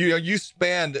you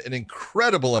spanned an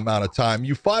incredible amount of time.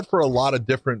 You fought for a lot of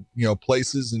different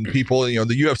places and people. The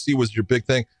UFC was your big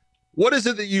thing. What is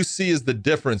it that you see as the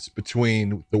difference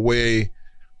between the way,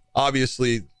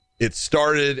 obviously, it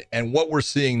started and what we're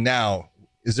seeing now?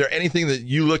 Is there anything that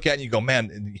you look at and you go,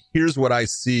 man, here's what I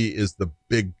see is the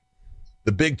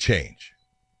big change?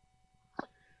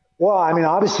 Well, I mean,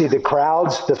 obviously the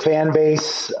crowds, the fan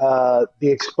base, the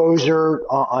exposure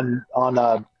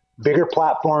on bigger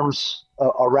platforms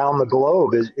around the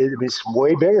globe is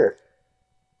way bigger.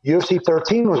 UFC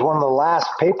 13 was one of the last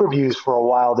pay-per-views for a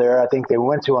while there. I think they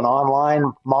went to an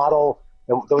online model.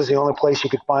 That was the only place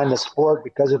you could find the sport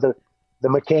because of the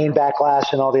McCain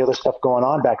backlash and all the other stuff going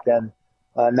on back then.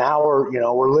 Now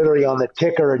we're literally on the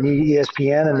ticker and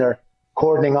ESPN, and they're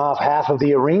cordoning off half of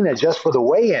the arena just for the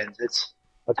weigh-ins. It's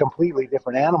a completely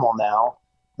different animal now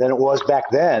than it was back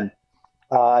then.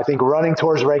 I think running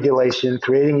towards regulation,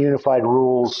 creating unified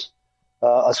rules,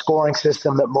 a scoring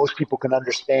system that most people can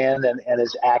understand and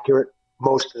is accurate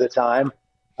most of the time,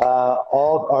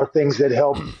 all are things that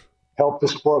help the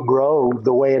sport grow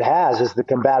the way it has as the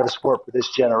combative sport for this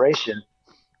generation.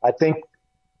 I think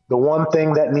the one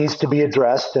thing that needs to be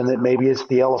addressed, and that maybe it's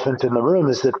the elephant in the room,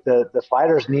 is that the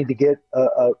fighters need to get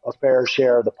a fair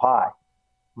share of the pie.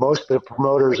 Most of the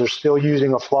promoters are still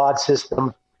using a flawed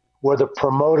system where the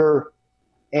promoter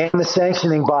and the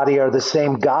sanctioning body are the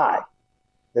same guy.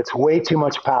 It's way too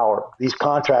much power. These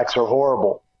contracts are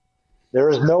horrible. There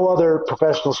is no other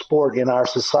professional sport in our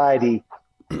society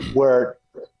where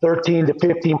 13 to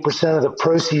 15% of the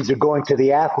proceeds are going to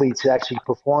the athletes actually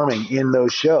performing in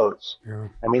those shows. Yeah.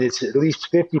 I mean, it's at least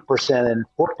 50% in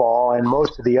football and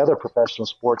most of the other professional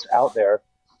sports out there.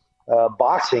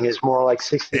 Boxing is more like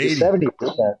 60 to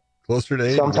 70%. Closer to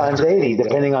 80. Sometimes 80,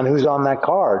 depending on who's on that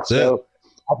card. So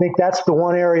I think that's the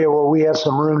one area where we have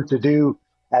some room to do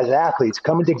as athletes,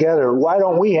 coming together. Why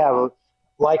don't we have a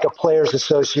players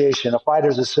association, a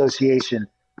fighters association,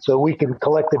 so we can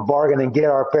collective bargain and get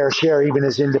our fair share even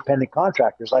as independent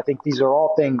contractors? I think these are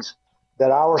all things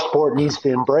that our sport needs to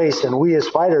embrace, and we as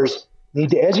fighters need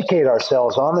to educate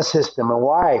ourselves on the system and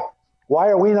why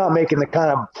are we not making the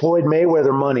kind of Floyd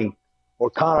Mayweather money or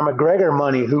Conor McGregor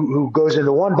money who goes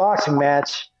into one boxing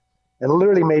match and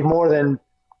literally made more than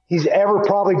he's ever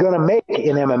probably going to make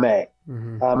in MMA.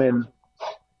 Mm-hmm. I mean,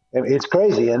 it's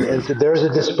crazy. And so there's a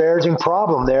disparaging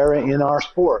problem there in our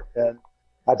sport. And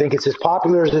I think it's as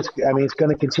popular as it's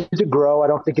going to continue to grow. I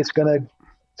don't think it's going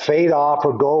to fade off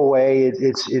or go away.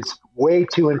 It's way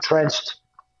too entrenched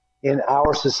in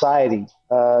our society.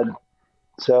 But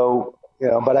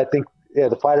I think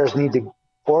the fighters need to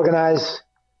organize,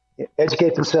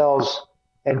 educate themselves,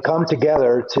 and come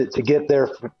together to get their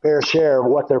fair share of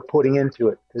what they're putting into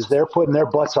it, because they're putting their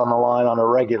butts on the line on a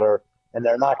regular, and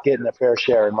they're not getting a fair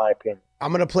share, in my opinion.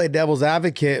 I'm going to play devil's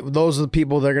advocate. Those are the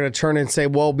people that are going to turn and say,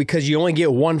 well, because you only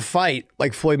get one fight,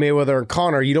 like Floyd Mayweather and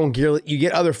Conor, you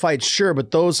get other fights, sure,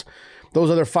 but those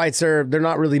other fights they're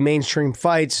not really mainstream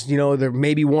fights. There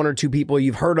may be one or two people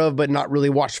you've heard of, but not really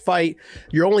watched fight.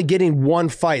 You're only getting one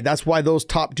fight. That's why those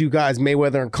top two guys,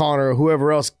 Mayweather and Conor, or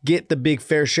whoever else, get the big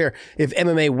fair share. If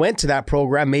MMA went to that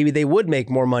program, maybe they would make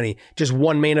more money. Just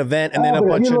one main event and then a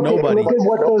bunch of nobody. Look at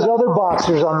what those other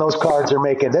boxers on those cards are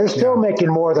making. They're still making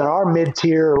more than our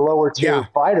mid-tier or lower-tier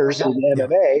fighters in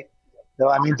MMA. No,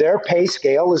 I mean, their pay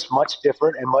scale is much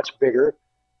different and much bigger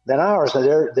than ours.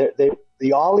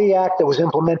 The Ali Act that was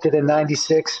implemented in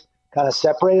 96 kind of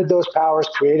separated those powers,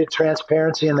 created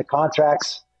transparency in the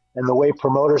contracts and the way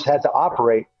promoters had to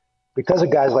operate because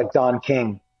of guys like Don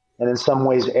King and in some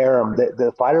ways Arum.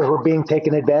 The fighters were being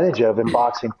taken advantage of in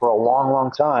boxing for a long,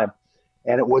 long time.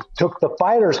 And it took the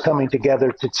fighters coming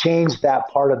together to change that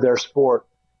part of their sport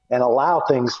and allow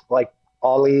things like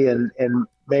Ali and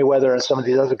Mayweather and some of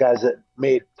these other guys that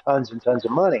made tons and tons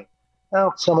of money.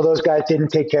 Now, some of those guys didn't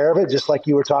take care of it, just like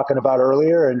you were talking about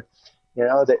earlier, and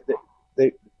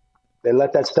they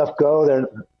let that stuff go.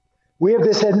 We have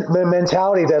this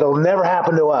mentality that'll never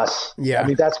happen to us. Yeah, I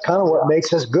mean, that's kind of what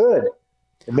makes us good.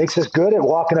 It makes us good at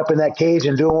walking up in that cage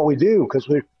and doing what we do, because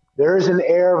there is an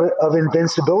air of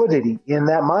invincibility in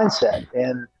that mindset,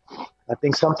 and I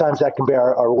think sometimes that can be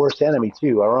our worst enemy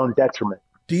too, our own detriment.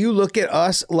 Do you look at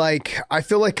us like, I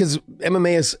feel like, because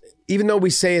MMA is, even though we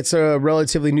say it's a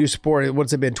relatively new sport,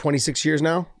 what's it been, 26 years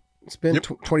now? It's been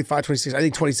 25, 26, I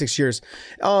think 26 years.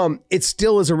 It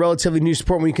still is a relatively new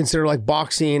sport when you consider like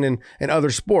boxing and other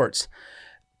sports.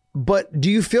 But do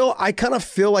you feel, I kind of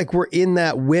feel like we're in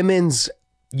that women's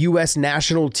U.S.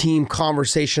 national team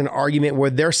conversation argument where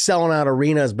they're selling out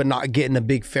arenas but not getting a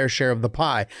big fair share of the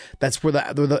pie. That's where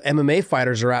the MMA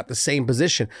fighters are at the same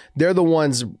position. They're the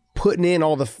ones putting in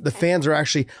all the fans are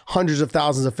actually hundreds of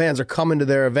thousands of fans are coming to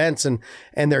their events and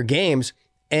their games.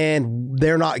 And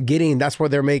they're not getting, that's where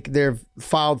they're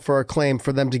filed for a claim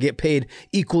for them to get paid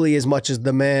equally as much as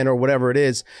the men or whatever it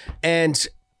is. And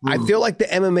I feel like the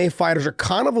MMA fighters are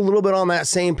kind of a little bit on that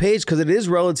same page because it is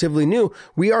relatively new.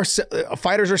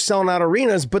 Fighters are selling out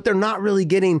arenas, but they're not really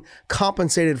getting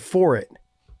compensated for it.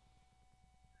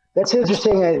 That's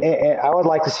interesting. I would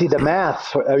like to see the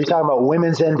math. Are you talking about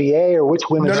women's NBA or which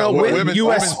women's? No,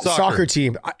 U.S. soccer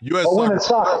team. Women's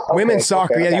soccer. Okay, Women's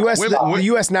soccer, okay. Yeah, the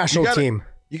U.S. national team.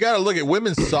 You got to look at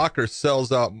women's soccer sells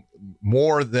out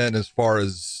more than as far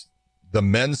as the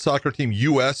men's soccer team,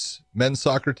 U.S. men's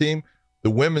soccer team. The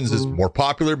women's is more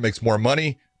popular, makes more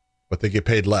money, but they get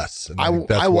paid less. And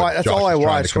that's all I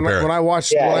watch. When I watch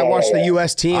the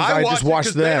U.S. teams, I just watch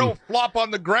them. They don't flop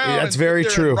on the ground. Yeah, that's very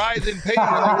true. Rise in pain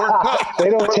when they work up. They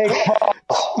don't take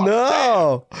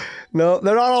No, they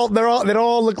don't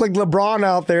all look like LeBron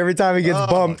out there every time he gets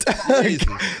bumped.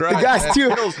 The guy's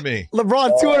kills me.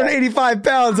 LeBron 285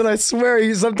 pounds, and I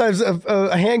swear sometimes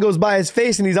a hand goes by his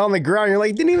face and he's on the ground. You're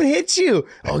like, didn't even hit you.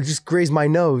 Oh, it just grazed my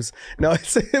nose. No,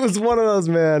 it was one of those,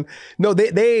 man. No,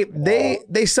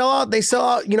 they sell out. They sell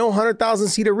out. 100,000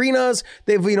 seat arenas.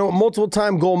 They've multiple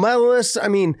time gold medalists. I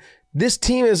mean, this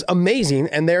team is amazing,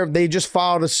 and they just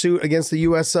filed a suit against the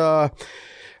U.S.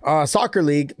 Soccer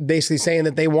League, basically saying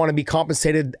that they want to be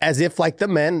compensated as if like the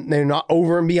men. They're not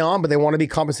over and beyond, but they want to be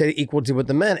compensated equal to with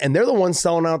the men, and they're the ones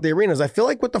selling out the arenas. I feel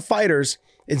like with the fighters,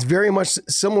 it's very much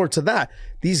similar to that.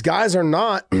 These guys are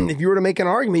not. If you were to make an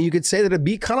argument, you could say that it'd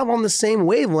be kind of on the same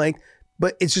wavelength.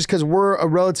 But it's just because we're a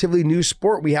relatively new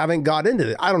sport, we haven't got into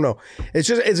it. I don't know. It's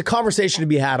a conversation to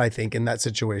be had, I think, in that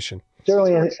situation.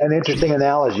 Certainly an interesting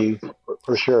analogy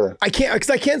for sure. I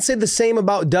can't say the same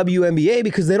about WNBA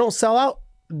because they don't sell out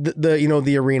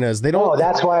the arenas. They don't. Oh,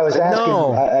 that's why I was asking.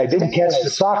 No. I didn't catch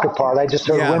the soccer part. I just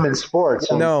heard women's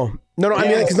sports. No. I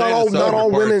mean, because not all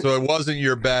women. So it wasn't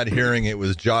your bad hearing; it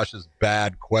was Josh's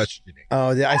bad questioning. Oh,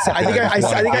 yeah. I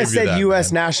think I said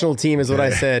U.S. national team is what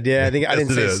I said. Yeah, I think I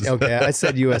didn't say. Okay, I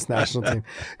said U.S. national team.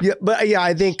 Yeah, but yeah,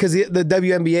 I think because the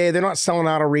WNBA, they're not selling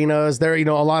out arenas. They're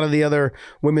a lot of the other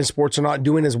women's sports are not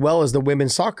doing as well as the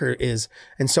women's soccer is,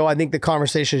 and so I think the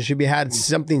conversation should be had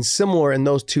something similar in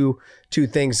those two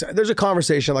things. There's a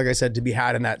conversation, like I said, to be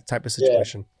had in that type of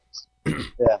situation.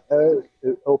 Yeah,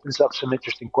 it opens up some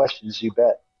interesting questions, you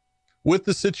bet. With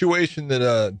the situation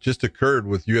that just occurred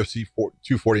with UFC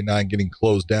 249 getting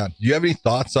closed down, do you have any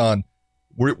thoughts on,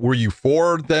 were you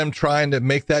for them trying to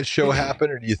make that show happen,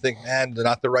 or do you think, man, they're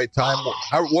not the right time?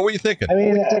 What were you thinking? I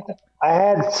mean, I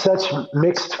had such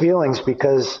mixed feelings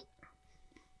because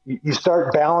you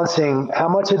start balancing how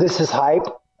much of this is hype.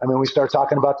 I mean, we start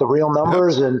talking about the real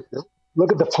numbers and look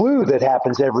at the flu that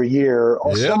happens every year,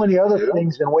 or so many other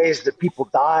things and ways that people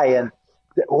die. And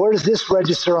where does this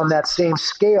register on that same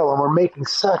scale? And we're making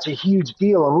such a huge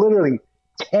deal and literally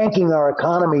tanking our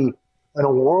economy on a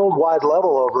worldwide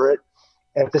level over it.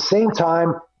 At the same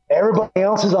time, everybody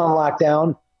else is on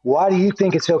lockdown. Why do you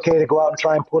think it's okay to go out and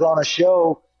try and put on a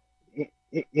show,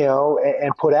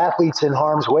 and put athletes in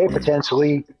harm's way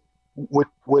potentially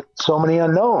with so many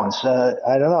unknowns?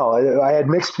 I don't know. I had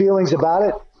mixed feelings about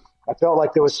it. I felt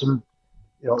like there was some,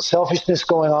 selfishness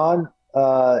going on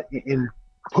in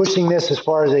pushing this as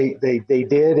far as they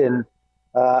did, and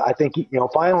I think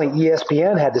finally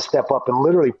ESPN had to step up and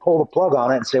literally pull the plug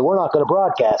on it and say we're not going to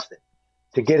broadcast it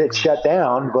to get it shut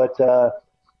down. But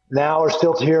now we're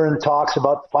still hearing talks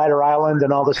about Fighter Island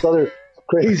and all this other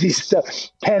crazy stuff.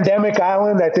 Pandemic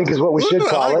Island, I think, is what we should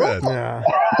call it. Yeah.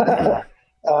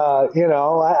 I don't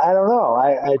know.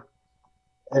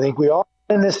 I think we all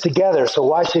in this together, so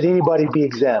why should anybody be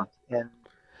exempt? And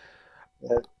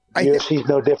UFC is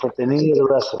no different than any of the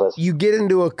rest of us. You get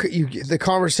into the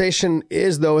conversation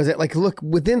is that like, look,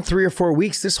 within 3 or 4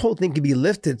 weeks, this whole thing could be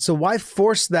lifted. So why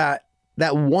force that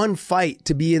one fight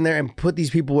to be in there and put these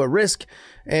people at risk?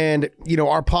 And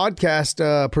our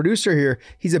podcast producer here,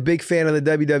 he's a big fan of the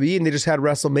WWE, and they just had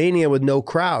WrestleMania with no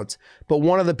crowds. But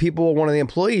one of the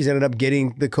employees ended up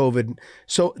getting the COVID.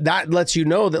 So that lets you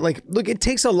know that, like, look, it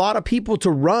takes a lot of people to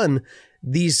run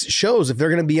these shows if they're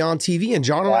going to be on TV. And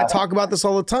John and I talk about this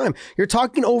all the time. You're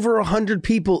talking over 100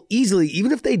 people easily,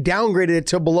 even if they downgraded it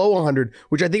to below 100,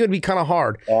 which I think would be kind of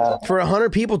hard for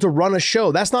 100 people to run a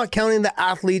show. That's not counting the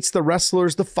athletes, the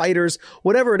wrestlers, the fighters,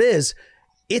 whatever it is.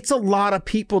 It's a lot of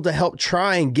people to help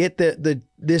try and get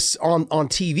this on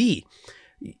TV.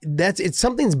 If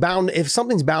something's bound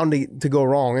to go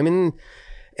wrong. I mean,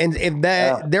 and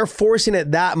if they're forcing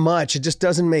it that much, it just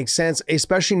doesn't make sense,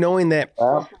 especially knowing that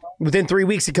within 3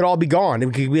 weeks it could all be gone.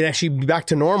 We'd actually be back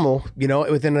to normal,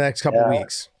 within the next couple of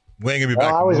weeks. We ain't gonna be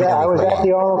back. I was at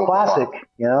the Arnold Classic.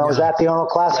 I was at the Arnold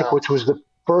Classic, which was the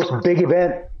first big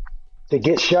event to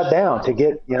get shut down. And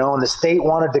the state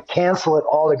wanted to cancel it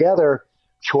altogether.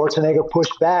 Schwarzenegger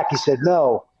pushed back. He said,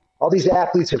 "No, all these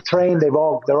athletes have trained. They're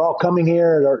all coming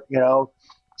here.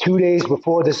 2 days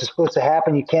before this is supposed to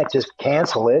happen. You can't just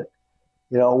cancel it.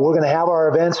 We're going to have our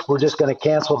events. We're just going to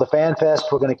cancel the Fan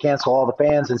Fest. We're going to cancel all the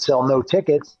fans and sell no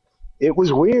tickets." It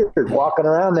was weird walking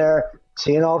around there,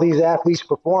 seeing all these athletes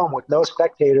perform with no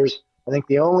spectators. I think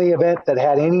the only event that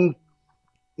had any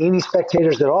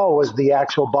spectators at all was the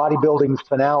actual bodybuilding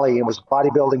finale. It was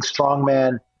bodybuilding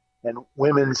strongman and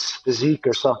women's physique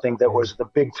or something that was the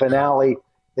big finale.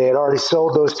 They had already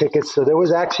sold those tickets. So there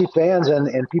was actually fans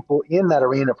and people in that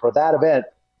arena for that event,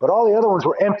 but all the other ones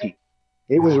were empty.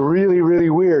 It was really,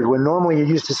 really weird when normally you're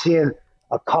used to seeing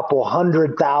a couple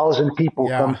 100,000 people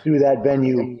come through that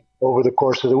venue over the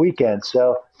course of the weekend.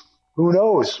 So who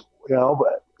knows,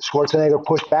 but Schwarzenegger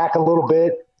pushed back a little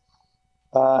bit.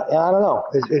 And I don't know.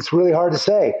 It's really hard to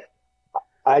say.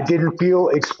 I didn't feel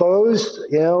exposed.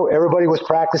 Everybody was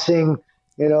practicing,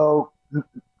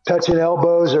 touching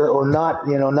elbows or not,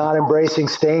 not embracing,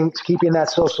 keeping that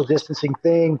social distancing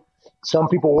thing. Some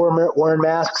people were wearing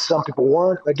masks. Some people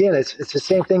weren't. Again, it's the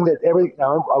same thing that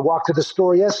I walked to the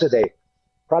store yesterday.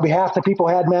 Probably half the people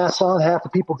had masks on, half the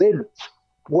people didn't.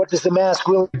 What does the mask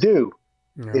really do?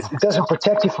 Yeah. It doesn't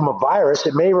protect you from a virus.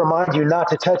 It may remind you not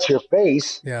to touch your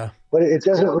face, but it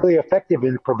doesn't really effective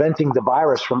in preventing the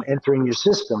virus from entering your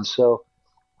system. So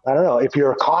I don't know. If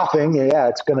you're coughing,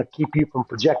 it's going to keep you from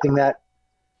projecting that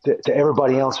to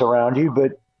everybody else around you.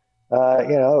 But, I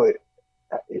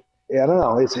don't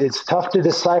know. It's tough to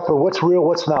decipher what's real,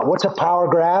 what's not. What's a power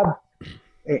grab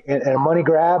and a money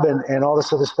grab and all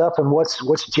this other stuff, and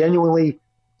what's genuinely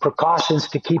precautions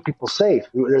to keep people safe.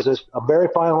 There's a very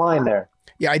fine line there.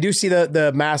 Yeah, I do see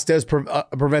the mask does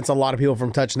prevents a lot of people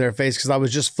from touching their face, because I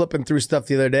was just flipping through stuff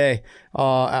the other day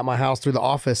at my house through the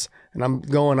office, and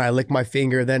I lick my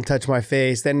finger, then touch my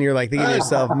face. Then you're like thinking to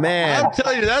yourself, man, I'm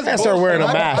telling you, I start wearing a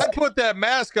mask. I put that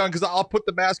mask on because I'll put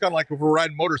the mask on like if we're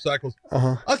riding motorcycles.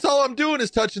 That's all I'm doing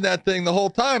is touching that thing the whole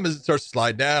time as it starts to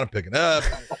slide down and picking up.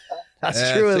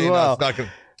 That's true as well.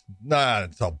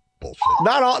 It's all bullshit.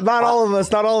 Not all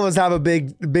of us have a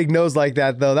big nose like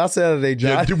that, though. That's the other day,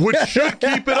 John. Yeah, we should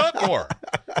keep it up more,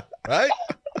 right?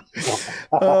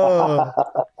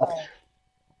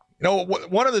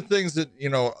 One of the things that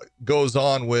goes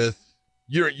on with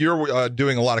you're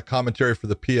doing a lot of commentary for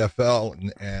the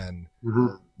PFL, and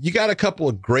you got a couple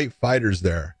of great fighters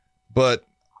there, but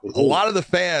a lot of the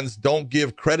fans don't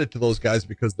give credit to those guys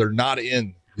because they're not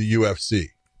in the UFC.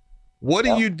 What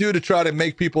do you do to try to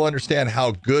make people understand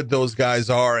how good those guys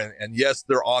are? And yes,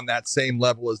 they're on that same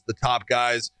level as the top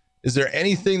guys. Is there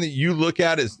anything that you look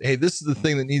at as, hey, this is the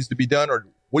thing that needs to be done? Or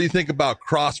what do you think about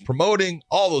cross promoting,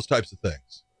 all those types of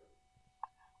things?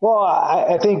 Well,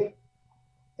 I think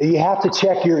you have to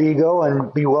check your ego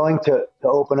and be willing to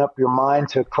open up your mind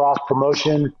to cross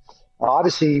promotion.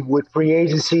 Obviously, with free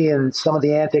agency and some of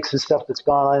the antics and stuff that's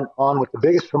gone on with the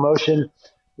biggest promotion,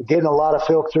 we're getting a lot of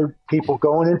filtered people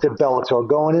going into Bellator,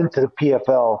 going into the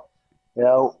PFL.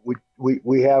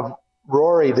 We have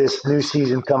Rory this new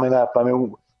season coming up. I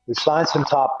mean, we've signed some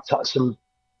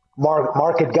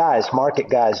market guys,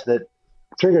 that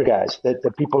trigger guys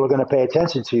that people are going to pay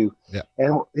attention to. Yeah.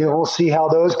 And we'll see how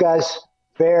those guys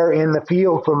fare in the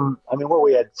field from,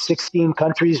 we had 16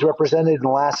 countries represented in the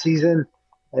last season.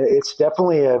 It's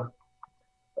definitely a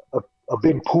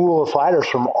big pool of fighters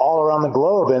from all around the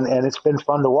globe, and it's been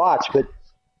fun to watch. But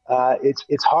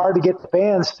it's hard to get the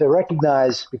fans to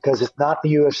recognize, because it's not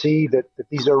the UFC, that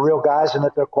these are real guys and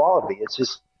that they're quality. It's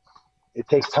just, it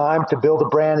takes time to build a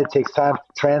brand. It takes time to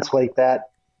translate that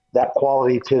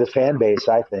quality to the fan base,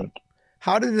 I think.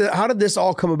 How did this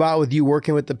all come about with you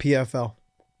working with the PFL?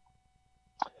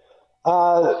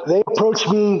 They approached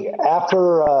me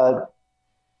after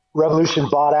Revolution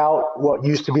bought out what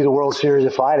used to be the World Series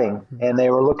of Fighting, and they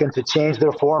were looking to change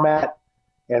their format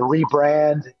and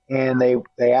rebrand. And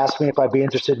they asked me if I'd be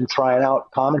interested in trying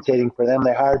out commentating for them.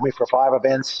 They hired me for 5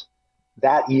 events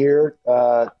that year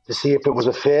to see if it was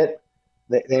a fit.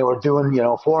 they were doing,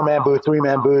 4-man booth,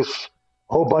 3-man booth,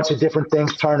 a whole bunch of different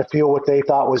things, trying to feel what they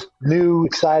thought was new,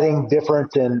 exciting,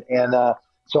 different. And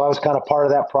so I was kind of part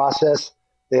of that process.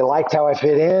 They liked how I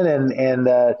fit in, and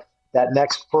that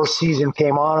next first season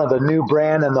came on of the new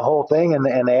brand and the whole thing.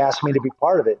 And they asked me to be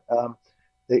part of it.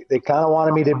 They kind of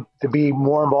wanted me to be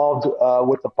more involved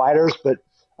with the fighters, but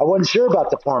I wasn't sure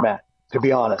about the format, to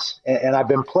be honest. And I've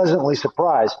been pleasantly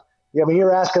surprised. I mean,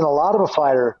 you're asking a lot of a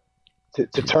fighter to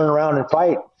turn around and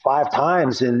fight 5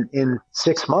 times in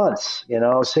 6 months,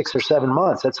 6 or 7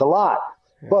 months. That's a lot.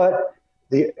 Yeah. But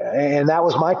and that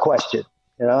was my question,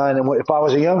 and if I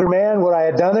was a younger man, would I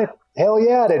have done it? Hell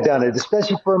yeah, I'd have done it,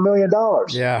 especially for $1 million.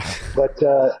 Yeah. But,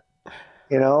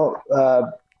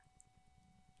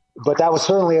 but that was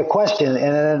certainly a question.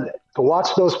 And then to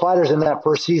watch those fighters in that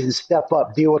first season step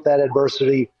up, deal with that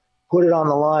adversity, put it on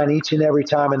the line each and every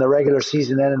time in the regular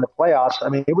season and in the playoffs. I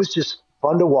mean, it was just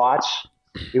fun to watch.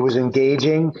 It was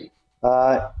engaging.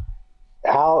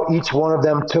 How each one of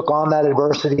them took on that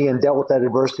adversity and dealt with that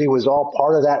adversity was all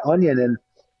part of that onion, and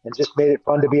just made it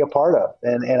fun to be a part of.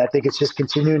 And I think it's just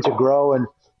continuing to grow, and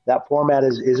that format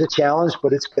is a challenge,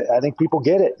 but I think people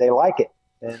get it. They like it,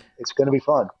 and it's going to be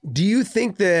fun. Do you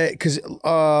think that, because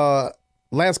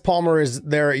Lance Palmer is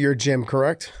there at your gym,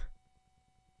 correct?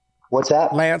 What's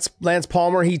that? Lance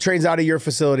Palmer, he trains out of your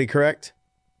facility, correct?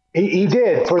 He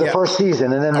did for the first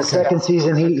season, and then the second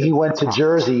season he went to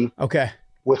Jersey. Okay.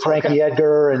 With Frankie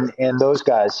Edgar and those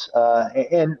guys,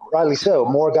 and rightly so.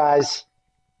 More guys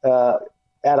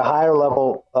at a higher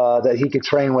level that he could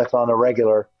train with on a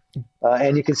regular,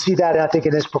 and you can see that, I think,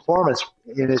 in his performance,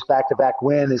 in his back-to-back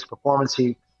win, his performance.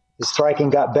 His striking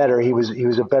got better. He was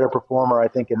a better performer, I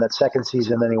think, in that second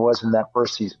season than he was in that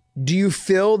first season. Do you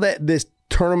feel that this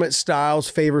tournament styles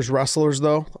favors wrestlers,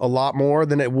 though, a lot more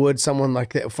than it would someone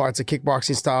like that fights a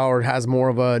kickboxing style or has more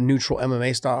of a neutral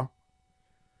MMA style?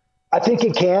 I think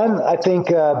it can. I think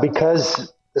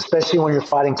because, especially when you're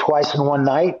fighting twice in one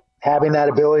night, having that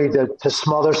ability to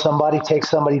smother somebody, take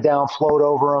somebody down, float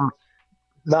over them,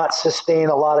 not sustain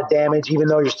a lot of damage, even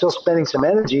though you're still spending some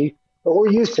energy, but we're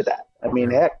used to that. I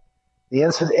mean, heck, the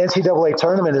NCAA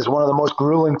tournament is one of the most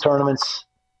grueling tournaments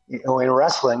in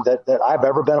wrestling that I've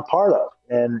ever been a part of.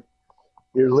 And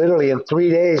you're literally in 3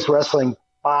 days wrestling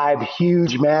 5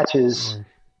 huge matches,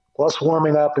 plus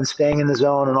warming up and staying in the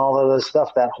zone and all of this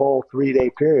stuff, that whole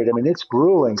 3-day period. I mean, it's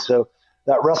grueling. So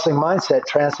that wrestling mindset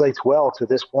translates well to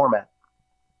this format.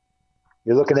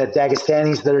 You're looking at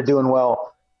Dagestanis that are doing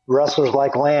well, wrestlers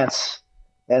like Lance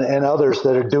and others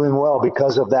that are doing well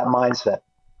because of that mindset.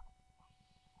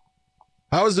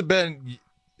 How has it been,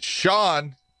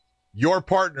 Sean, your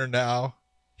partner now?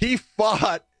 He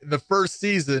fought in the first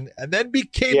season and then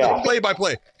became the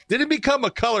play-by-play. Didn't become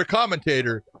a color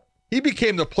commentator. He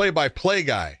became the play-by-play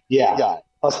guy. Yeah.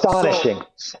 Astonishing.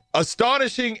 So,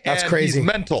 astonishing. That's and crazy. He's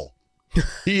mental.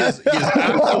 He is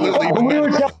absolutely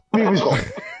mental.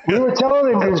 We were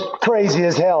telling him he was crazy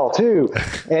as hell too.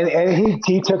 And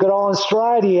he took it all in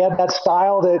stride. He had that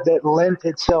style that lent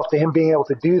itself to him being able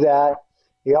to do that.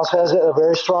 He also has a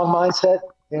very strong mindset.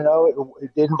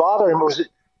 It didn't bother him. It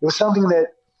was something that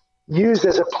used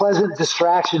as a pleasant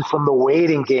distraction from the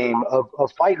waiting game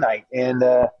of fight night. And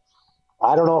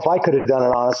I don't know if I could have done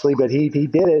it, honestly, but he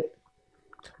did it.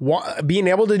 Being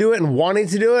able to do it and wanting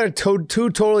to do it are two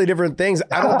totally different things.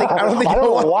 I don't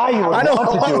know why you would want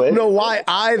to do it. I don't know why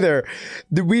either.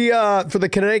 We for the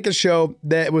Connecticut show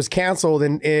that was canceled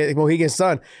in Mohegan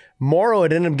Sun, Morrow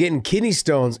had ended up getting kidney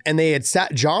stones, and they had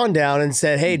sat John down and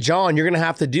said, "Hey, John, you're going to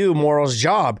have to do Morrow's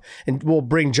job, and we'll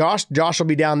bring Josh. Josh will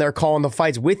be down there calling the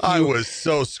fights with you." I was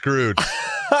so screwed.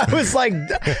 I was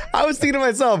thinking to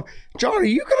myself, John, are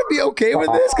you going to be okay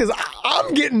with this? Because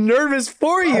I'm getting nervous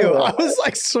for you. I was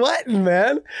like sweating,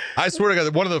 man. I swear to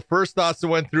God, one of the first thoughts that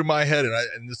went through my head,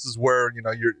 and this is where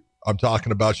I'm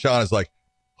talking about Sean, is like,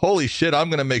 holy shit, I'm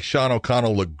going to make Sean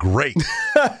O'Connell look great.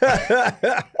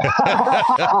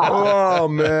 Oh,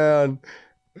 man.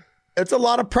 It's a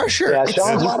lot of pressure. Yeah,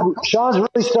 Sean's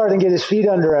really starting to get his feet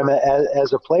under him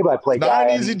as a play-by-play guy. Not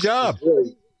an easy job.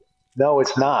 No,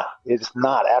 it's not. It's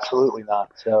not. Absolutely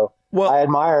not. So I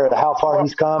admire how far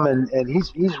he's come, and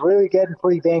he's really getting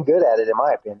pretty dang good at it, in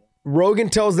my opinion. Rogan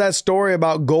tells that story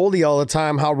about Goldie all the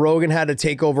time, how Rogan had to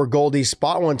take over Goldie's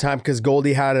spot one time because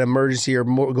Goldie had an emergency or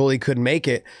Goldie couldn't make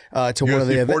it to UFC one of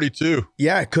the events. 42.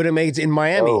 Yeah, couldn't make it in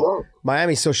Miami. Oh.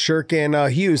 Miami, so Shirk and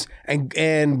Hughes.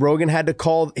 And Rogan had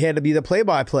to be the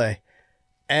play-by-play.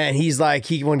 And he's like,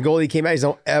 when Goldie came out, he's,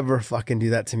 don't ever fucking do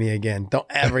that to me again. Don't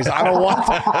ever. He's like,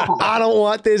 I don't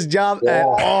want this job at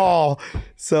all.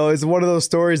 So it's one of those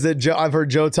stories that I've heard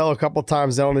Joe tell a couple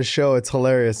times on his show. It's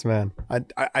hilarious, man.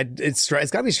 It's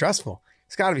got to be stressful.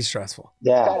 It's got to be stressful.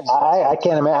 Yeah, I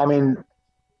can't imagine. I mean,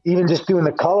 even just doing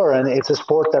the color, and it's a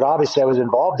sport that obviously I was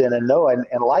involved in and know and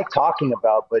like talking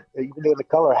about, but even doing the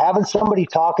color, having somebody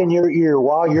talk in your ear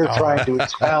while you're trying to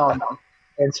expound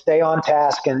and stay on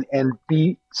task and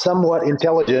be somewhat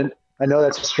intelligent. I know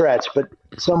that's a stretch, but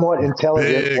somewhat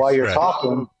intelligent Big while you're stretch.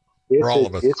 talking.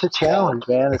 It's It's a challenge,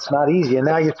 man. It's not easy. And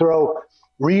now you throw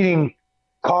reading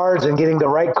cards and getting the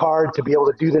right card to be able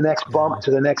to do the next bump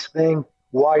to the next thing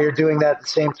while you're doing that at the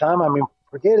same time. I mean,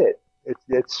 forget it.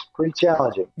 It's pretty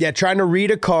challenging. Yeah, trying to read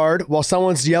a card while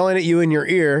someone's yelling at you in your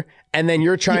ear, and then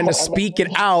you're trying to speak it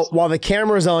out while the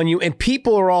camera's on you, and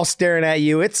people are all staring at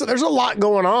you. There's a lot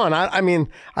going on. I mean,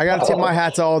 I got to tip my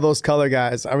hat to all those color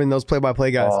guys. I mean, those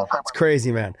play-by-play guys. It's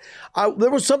crazy, man.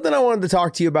 There was something I wanted to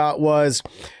talk to you about was,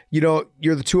 you know,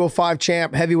 you're the 205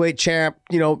 champ, heavyweight champ.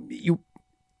 You know,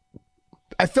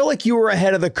 I feel like you were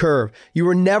ahead of the curve. You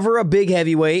were never a big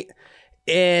heavyweight,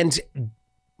 and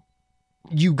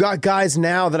you got guys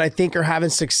now that I think are having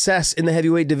success in the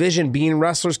heavyweight division, being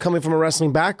wrestlers coming from a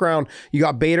wrestling background. You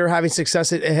got Bader having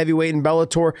success at heavyweight in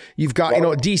Bellator. You've got, you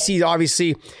know, DC,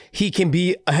 obviously, he can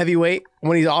be a heavyweight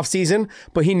when he's off season,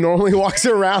 but he normally walks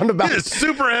around about He's a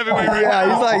super heavyweight right yeah,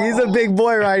 now. he's a big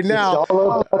boy right now. It's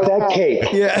all about that cake.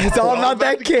 Yeah, it's all about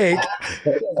that cake.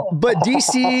 But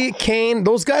DC, Kane,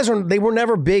 those guys they were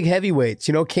never big heavyweights.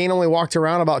 You know, Kane only walked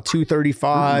around about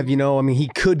 235. You know, I mean, he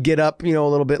could get up, you know, a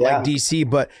little bit like DC,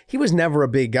 but he was never a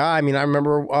big guy. I mean, I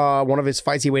remember one of his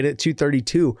fights, he weighed at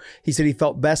 232. He said he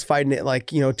felt best fighting at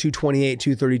like, you know, 228,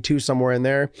 232, somewhere in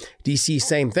there. DC,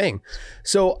 same thing.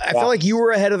 So I feel like you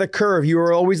were ahead of the curve. You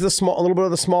were always a little bit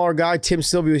of the smaller guy. Tim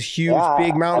Sylvia was huge,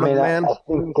 big mountain man.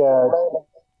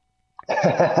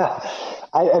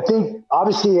 I think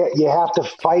obviously you have to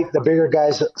fight the bigger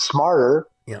guys smarter.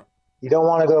 Yeah. You don't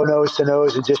want to go nose to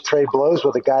nose and just trade blows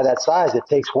with a guy that size. It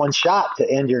takes one shot to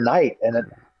end your night.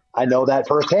 And I know that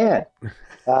firsthand.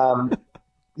 You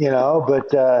know,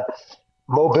 but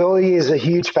mobility is a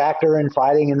huge factor in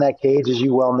fighting in that cage, as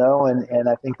you well know. And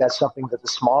I think that's something that the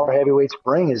smaller heavyweights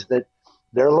bring, is that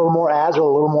they're a little more agile,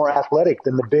 a little more athletic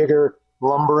than the bigger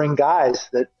lumbering guys.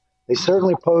 That they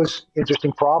certainly pose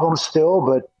interesting problems still,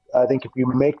 but I think if you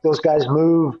make those guys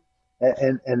move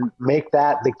and make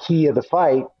that the key of the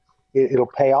fight, it'll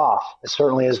pay off,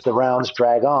 certainly as the rounds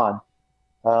drag on.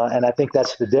 And I think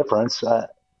that's the difference.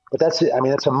 But that's it. I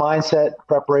mean, it's a mindset,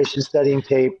 preparation, studying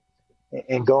tape,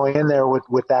 and going in there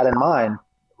with that in mind,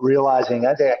 realizing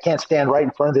I can't stand right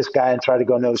in front of this guy and try to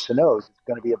go nose to nose. It's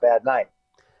going to be a bad night.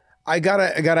 I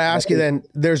gotta ask you then,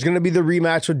 there's going to be the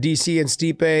rematch with DC and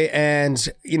Stipe. And,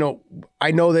 you know,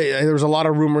 I know that there was a lot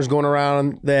of rumors going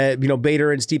around that, you know,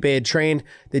 Bader and Stipe had trained.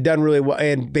 They'd done really well,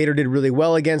 and Bader did really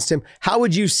well against him. How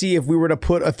would you see if we were to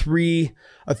put a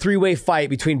three-way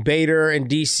fight between Bader and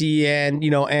DC and,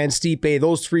 you know, and Stipe,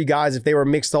 those three guys, if they were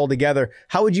mixed all together?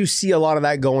 How would you see a lot of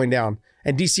that going down?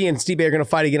 And DC and Stipe are going to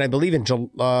fight again, I believe, in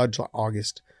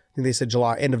August. I think they said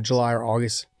July, end of July or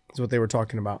August is what they were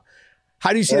talking about.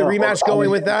 How do you see the rematch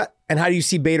going with that? And how do you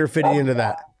see Bader fitting into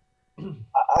that?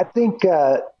 I think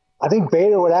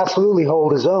Bader would absolutely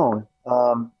hold his own.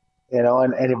 You know,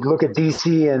 and if you look at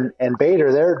DC and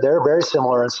Bader, they're very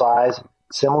similar in size,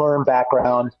 similar in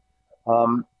background.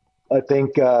 I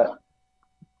think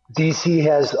DC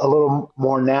has a little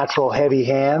more natural heavy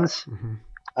hands. Mm-hmm.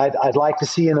 I'd like to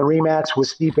see in the rematch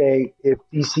with Stipe, if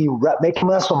DC make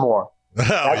him wrestle more.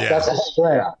 That's a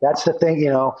strength. That's the thing, you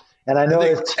know. And I know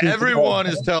everyone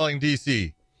is telling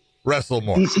DC wrestle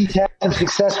more. DC's had some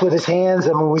success with his hands.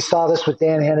 I mean, we saw this with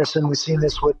Dan Henderson. We've seen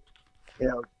this with, you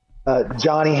know,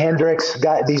 Johnny Hendricks.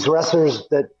 These wrestlers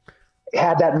that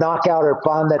had that knockout or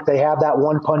found that they have that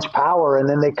one punch power, and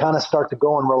then they kind of start to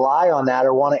go and rely on that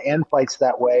or want to end fights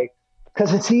that way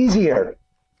because it's easier.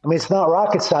 I mean, it's not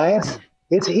rocket science.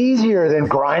 It's easier than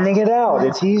grinding it out.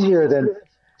 It's easier than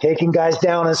taking guys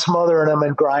down and smothering them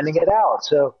and grinding it out.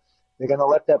 So they're going to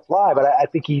let that fly. But I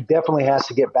think he definitely has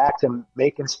to get back to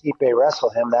making Stipe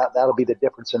wrestle him. That'll be the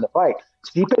difference in the fight.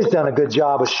 Stipe's done a good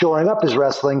job of shoring up his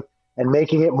wrestling and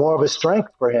making it more of a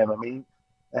strength for him. I mean,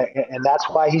 and that's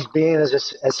why he's being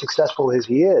as successful as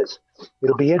he is.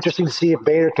 It'll be interesting to see if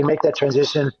Bader can make that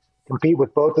transition, compete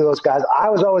with both of those guys. I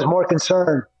was always more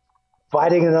concerned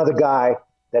fighting another guy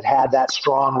that had that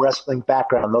strong wrestling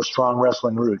background, those strong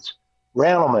wrestling roots.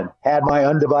 Randleman had my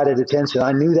undivided attention.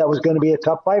 I knew that was going to be a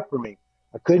tough fight for me.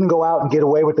 I couldn't go out and get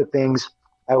away with the things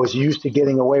I was used to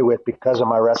getting away with because of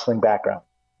my wrestling background.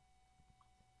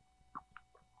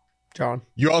 John,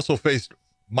 you also faced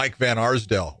Mike Van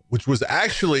Arsdale, which was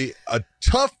actually a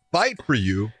tough fight for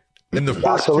you in the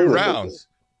first two rounds.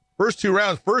 First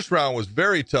round was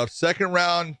very tough. Second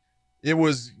round,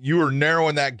 you were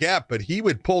narrowing that gap, but he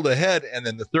would pull ahead, and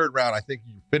then the third round, I think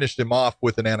you finished him off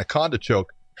with an anaconda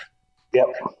choke. Yep.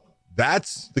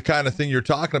 That's the kind of thing you're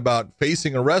talking about.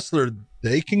 Facing a wrestler,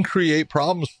 they can create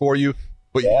problems for you.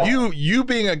 But you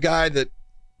being a guy that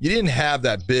you didn't have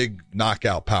that big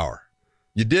knockout power.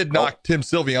 You did knock Tim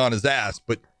Sylvia on his ass,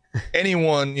 but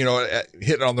anyone, hit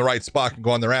it on the right spot can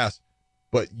go on their ass.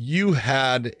 But you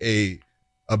had a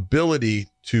ability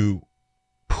to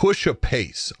push a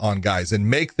pace on guys and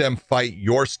make them fight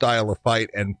your style of fight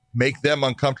and make them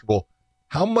uncomfortable.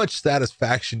 How much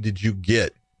satisfaction did you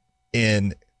get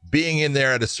in being in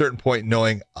there at a certain point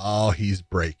knowing, oh, he's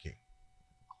breaking?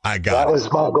 That was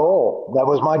my goal. That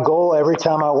was my goal every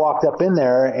time I walked up in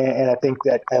there. And I think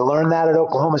that I learned that at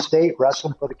Oklahoma State,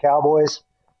 wrestling for the Cowboys.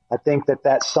 I think that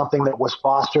that's something that was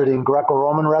fostered in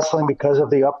Greco-Roman wrestling because of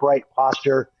the upright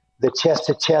posture, the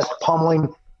chest-to-chest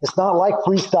pummeling. It's not like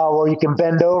freestyle where you can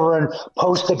bend over and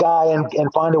post a guy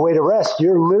and find a way to rest.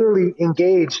 You're literally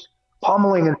engaged,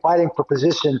 pummeling and fighting for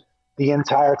position the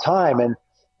entire time. And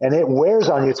it wears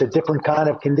on you. It's a different kind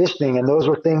of conditioning. And those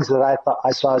were things that I thought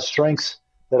I saw as strengths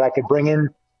that I could bring in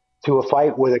to a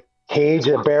fight with a cage,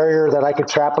 a barrier that I could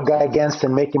trap a guy against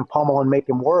and make him pummel and make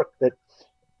him work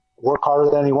harder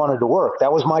than he wanted to work.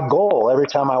 That was my goal every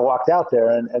time I walked out there.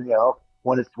 And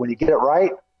when you get it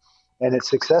right and it's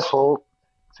successful,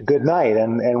 it's a good night.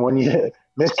 And when you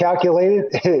miscalculate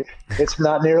it, it's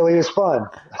not nearly as fun.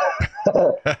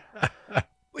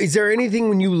 Is there anything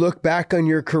when you look back on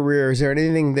your career, is there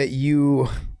anything that you,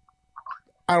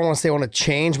 I don't want to say want to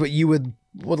change, but you would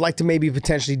like to maybe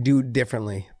potentially do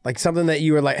differently? Like something that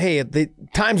you were like, hey, the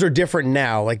times are different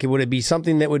now. Like, would it be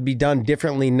something that would be done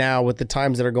differently now with the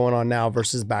times that are going on now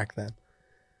versus back then?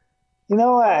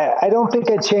 I don't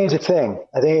think I'd change a thing.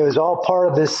 I think it was all part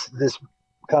of this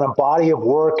kind of body of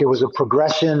work. It was a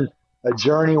progression, a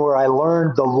journey where I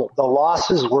learned the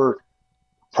losses were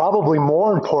probably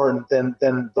more important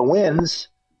than the wins.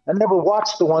 I never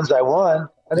watched the ones I won.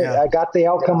 I got the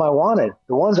outcome I wanted.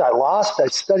 The ones I lost, I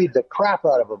studied the crap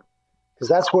out of them because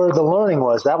that's where the learning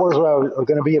was. That was where I was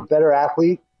going to be a better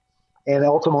athlete and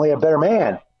ultimately a better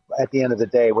man at the end of the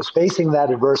day, was facing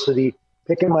that adversity,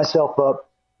 picking myself up,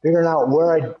 figuring out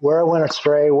where I went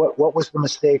astray, what was the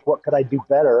mistake, what could I do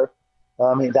better.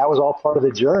 That was all part of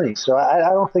the journey. So I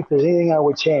don't think there's anything I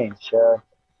would change.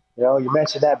 You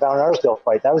mentioned that Bound Arsdale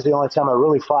fight. That was the only time I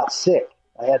really fought sick.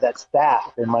 I had that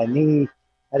staph in my knee.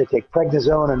 I had to take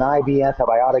prednisone and IV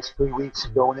antibiotics 3 weeks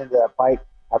going into that fight.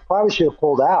 I probably should have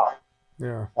pulled out.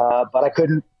 Yeah. But I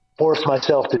couldn't force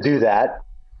myself to do that.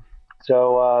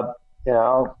 So,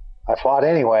 I fought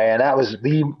anyway, and that was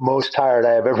the most tired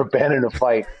I have ever been in a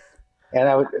fight. And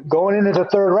I was going into the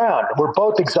third round. We're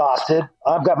both exhausted.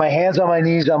 I've got my hands on my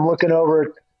knees. I'm looking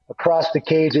over across the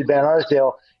cage at Van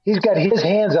Arsdale. He's got his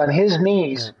hands on his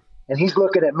knees, and he's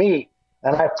looking at me.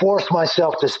 And I forced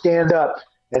myself to stand up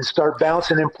and start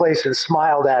bouncing in place and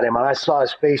smiled at him. And I saw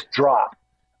his face drop.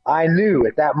 I knew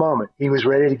at that moment he was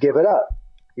ready to give it up.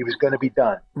 He was going to be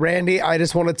done. Randy, I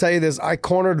just want to tell you this. I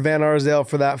cornered Van Arsdale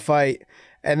for that fight.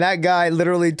 And that guy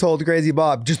literally told Crazy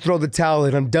Bob, just throw the towel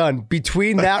in, I'm done.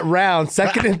 Between that round,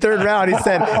 second and third round, he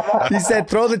said,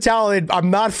 throw the towel in.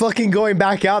 I'm not fucking going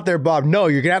back out there, Bob. No,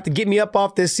 you're going to have to get me up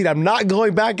off this seat. I'm not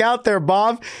going back out there,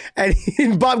 Bob.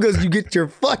 And Bob goes, you get your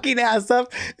fucking ass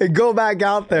up and go back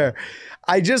out there.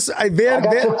 I got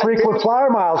some frequent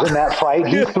flyer miles in that fight.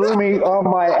 He threw me on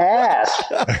my ass.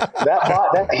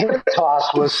 That hip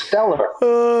toss was stellar.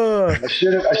 I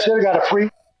should have got a free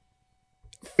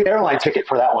airline ticket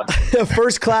for that one.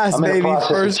 First class, I'm baby. in the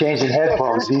process of changing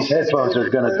headphones. These headphones are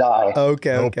going to die.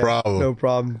 Okay. No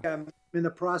problem. I'm in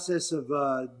the process of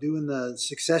doing the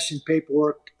succession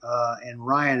paperwork, and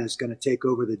Ryan is going to take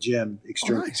over the gym,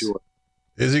 Extreme Couture.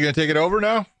 Is he going to take it over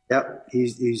now? Yep,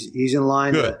 he's in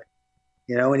line. Good.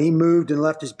 And he moved and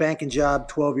left his banking job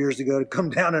 12 years ago to come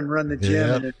down and run the gym,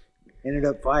 and it ended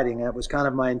up fighting. That was kind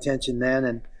of my intention then,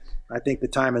 and I think the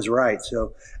time is right.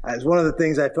 So it's one of the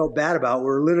things I felt bad about.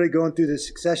 We're literally going through the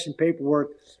succession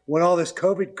paperwork when all this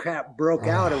COVID crap broke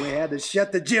out and we had to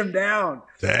shut the gym down.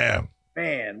 Damn.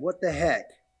 Man, what the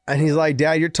heck? And he's like,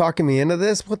 Dad, you're talking me into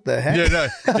this? What the heck?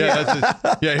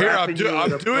 Here, I'm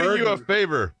doing you a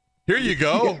favor. Here you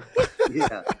go.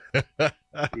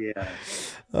 Yeah.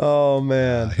 Oh,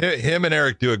 man. Him and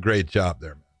Eric do a great job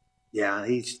there, man. Yeah,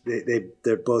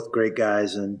 they're both great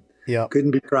guys, and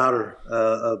couldn't be prouder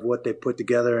of what they put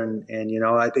together. And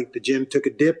I think the gym took a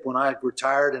dip when I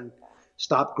retired and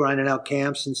stopped grinding out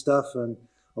camps and stuff. And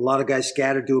a lot of guys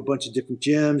scattered to a bunch of different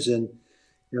gyms. And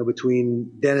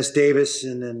between Dennis Davis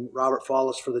and then Robert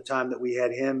Follis for the time that we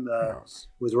had him,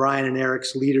 with Ryan and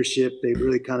Eric's leadership, they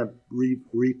really kind of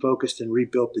refocused and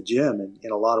rebuilt the gym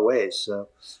in a lot of ways. So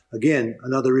again,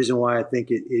 another reason why I think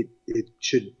it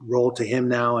should roll to him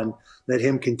now and let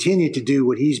him continue to do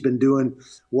what he's been doing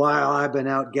while I've been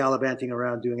out gallivanting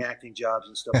around doing acting jobs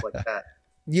and stuff like that.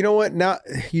 You know what? Now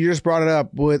you just brought it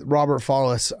up with Robert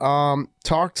Follis.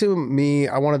 Talk to me.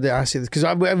 I wanted to ask you this because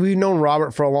we've known Robert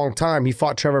for a long time. He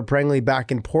fought Trevor Prangley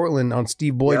back in Portland on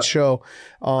Steve Boyd's show.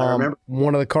 I remember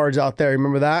one of the cards out there.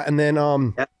 Remember that? And then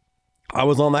I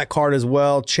was on that card as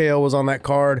well. Chael was on that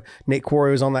card. Nate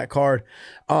Quarry was on that card.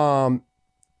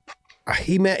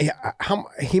 He meant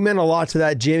a lot to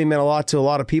that gym. He meant a lot to a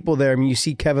lot of people there. I mean, you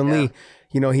see Kevin Lee.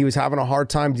 He was having a hard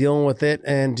time dealing with it,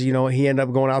 and he ended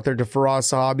up going out there to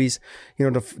Faraz Sahabi's,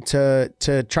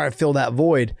 to try to fill that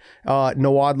void.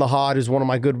 Nawad Lahad is one of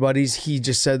my good buddies. He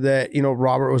just said that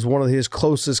Robert was one of his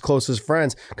closest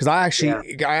friends, because I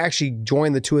actually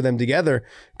joined the two of them together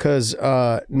because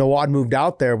Nawad moved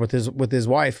out there with his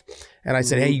wife, and I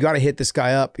said, hey, you got to hit this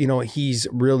guy up. He's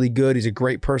really good. He's a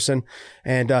great person,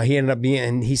 and he ended up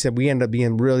being. We ended up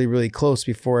being really, really close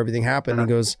before everything happened. He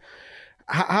goes,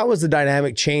 how was the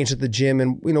dynamic changed at the gym,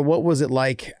 and what was it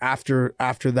like after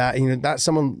that? That's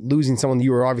losing someone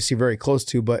you were obviously very close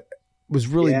to, but was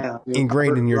really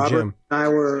ingrained in your gym.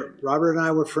 Robert and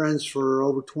I were friends for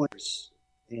over 20 years,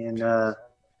 and I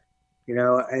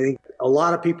think a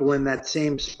lot of people in that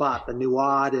same spot, the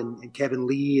Nawad and Kevin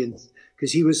Lee, and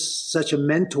because he was such a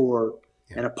mentor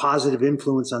and a positive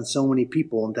influence on so many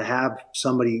people, and to have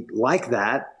somebody like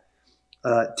that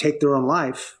take their own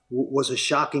life was a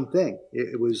shocking thing.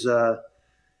 It was,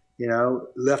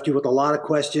 left you with a lot of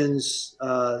questions,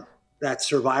 that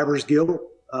survivor's guilt,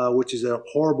 which is a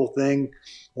horrible thing.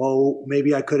 Well,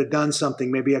 maybe I could have done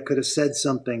something. Maybe I could have said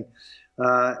something.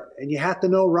 And you have to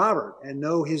know Robert and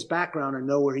know his background and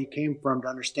know where he came from to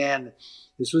understand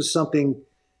this was something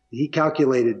he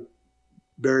calculated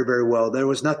very, very well. There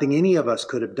was nothing any of us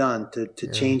could have done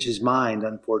to change his mind,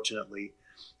 unfortunately.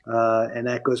 And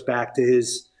that goes back to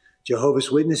his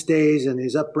Jehovah's Witness days and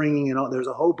his upbringing, and all. There's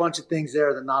a whole bunch of things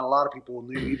there that not a lot of people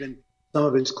knew. Even some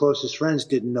of his closest friends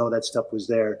didn't know that stuff was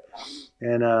there.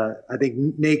 And I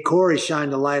think Nate Quarry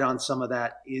shined a light on some of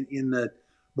that in the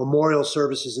memorial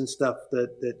services and stuff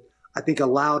that I think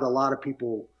allowed a lot of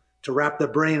people to wrap their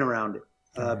brain around it,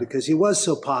 because he was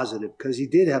so positive, because he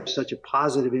did have such a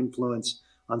positive influence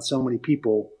on so many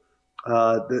people.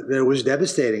 That it was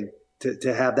devastating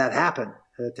to have that happen.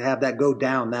 To have that go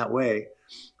down that way,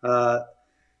 and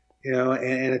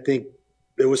I think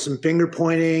there was some finger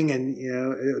pointing, and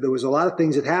there was a lot of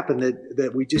things that happened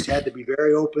that we just had to be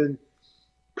very open,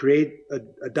 create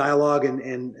a dialogue,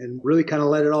 and really kind of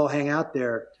let it all hang out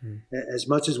there. As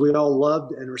much as we all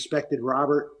loved and respected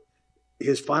Robert,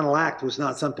 his final act was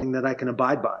not something that I can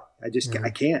abide by. I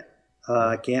can't.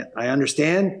 I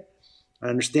understand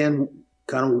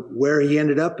kind of where he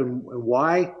ended up and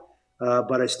why.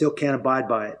 But I still can't abide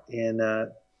by it. And I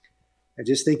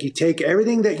just think you take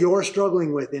everything that you're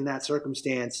struggling with in that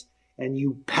circumstance and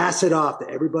you pass it off to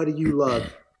everybody you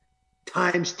love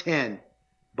times 10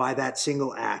 by that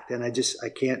single act. And I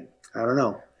don't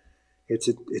know.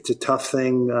 It's a tough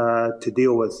thing to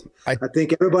deal with. I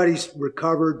think everybody's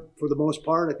recovered for the most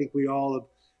part. I think we all have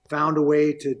found a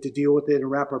way to deal with it and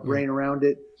wrap our brain around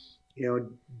it.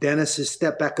 Dennis has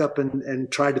stepped back up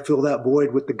and tried to fill that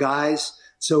void with the guys.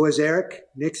 So has Eric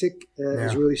Nixick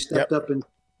has really stepped up and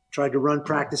tried to run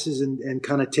practices and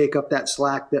kind of take up that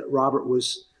slack that Robert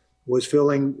was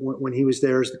filling when he was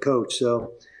there as the coach.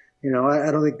 So, I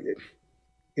don't think,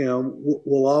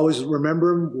 we'll always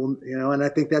remember him, and I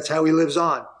think that's how he lives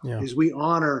on, is we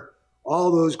honor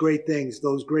all those great things,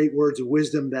 those great words of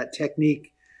wisdom, that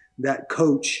technique, that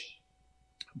coach,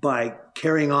 by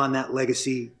carrying on that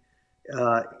legacy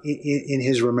in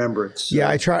his remembrance. So. Yeah,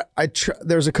 I try.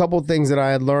 There's a couple of things that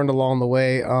I had learned along the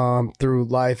way through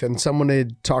life, and someone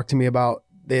had talked to me about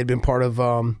they had been part of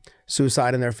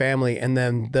suicide in their family, and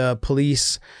then the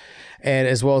police, and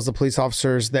as well as the police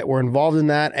officers that were involved in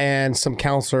that, and some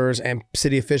counselors and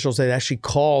city officials that actually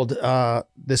called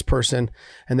this person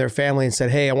and their family and said,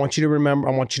 "Hey, I want you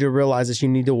to realize this. You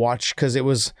need to watch," because it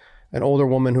was an older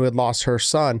woman who had lost her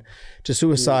son to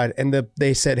suicide. And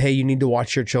they said, hey, you need to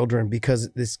watch your children because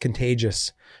it's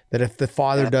contagious, that if the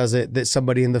father does it, that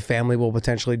somebody in the family will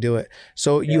potentially do it.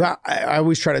 So I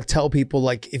always try to tell people,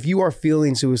 like, if you are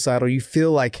feeling suicidal, you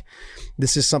feel like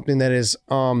this is something that is,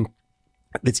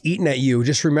 that's eating at you,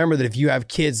 just remember that if you have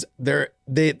kids, I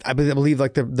believe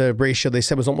like the ratio they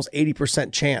said was almost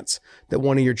 80% chance that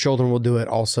one of your children will do it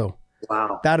also.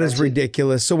 Wow. That is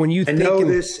ridiculous. So when you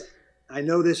I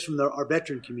know this from our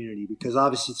veteran community, because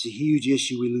obviously it's a huge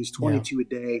issue. We lose 22 a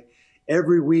day.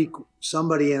 Every week,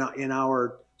 somebody in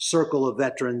our circle of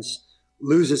veterans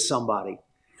loses somebody.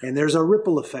 And there's a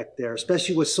ripple effect there,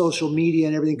 especially with social media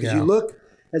and everything. Because you look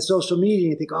at social media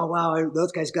and you think, oh, wow,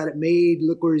 those guys got it made.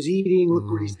 Look where he's eating. Look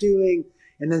what he's doing.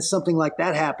 And then something like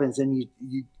that happens, and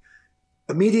you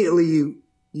immediately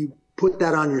you put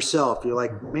that on yourself. You're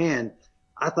like, man,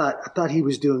 I thought he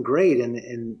was doing great.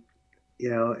 And you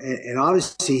know, and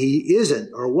obviously he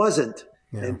isn't or wasn't.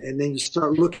 Yeah. And then you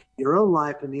start looking at your own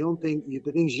life and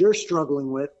the things you're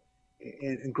struggling with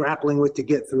and grappling with to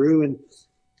get through. And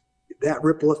that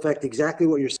ripple effect, exactly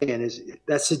what you're saying, is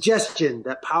that suggestion,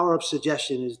 that power of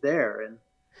suggestion is there. And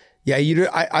yeah,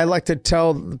 I like to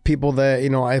tell people that, you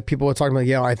know, people are talking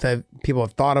about, I thought people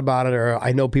have thought about it, or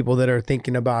I know people that are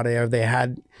thinking about it, or they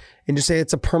had, and just say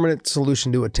it's a permanent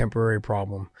solution to a temporary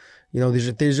problem. You know,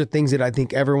 these are things that I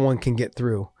think everyone can get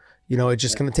through. You know, it's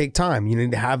just going to take time. You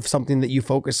need to have something that you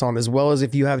focus on, as well as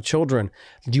if you have children,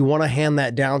 do you want to hand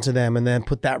that down to them and then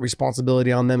put that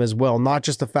responsibility on them as well? Not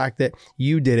just the fact that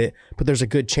you did it, but there's a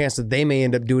good chance that they may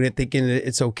end up doing it thinking that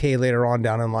it's okay later on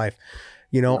down in life.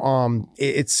 You know,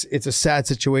 it's a sad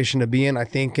situation to be in, I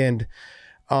think. And,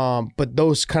 but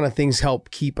those kind of things help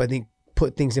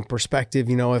put things in perspective.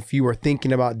 You know, if you were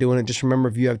thinking about doing it, just remember,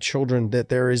 if you have children, that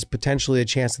there is potentially a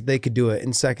chance that they could do it.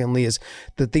 And secondly, is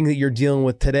the thing that you're dealing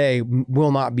with today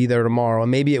will not be there tomorrow. And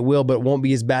maybe it will, but it won't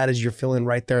be as bad as you're feeling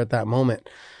right there at that moment.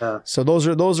 So those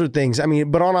are things. I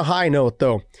mean, but on a high note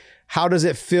though, how does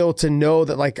it feel to know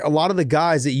that, like, a lot of the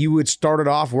guys that you would started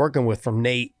off working with, from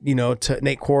Nate, you know, to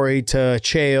Nate Quarry, to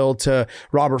Chael, to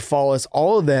Robert Follis,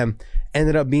 all of them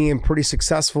ended up being pretty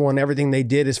successful in everything they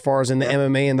did as far as in the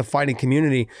MMA and the fighting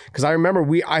community? Because I remember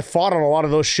I fought on a lot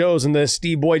of those shows, and the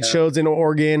Steve Boyd shows in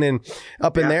Oregon and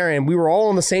up in there, and we were all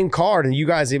on the same card. And you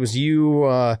guys, it was you,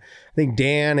 I think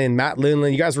Dan and Matt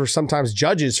Lindland, you guys were sometimes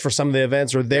judges for some of the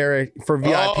events, or there for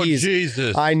VIPs. Oh,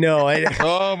 Jesus. I know.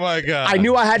 Oh, my God. I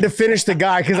knew I had to finish the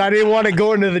guy because I didn't want to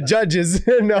go into the judges.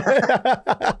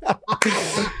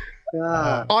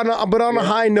 But on a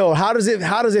high note, how does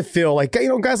it feel? Like, you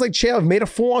know, guys like Chael have made a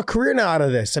full-on career now out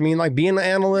of this. I mean, like, being an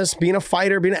analyst, being a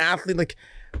fighter, being an athlete, like,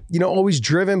 you know, always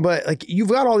driven. But like, you've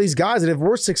got all these guys that have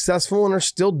were successful and are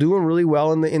still doing really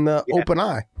well in the open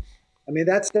eye. I mean,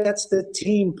 that's the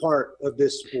team part of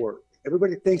this sport.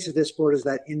 Everybody thinks of this sport as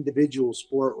that individual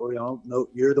sport where, you know,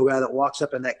 you're the guy that walks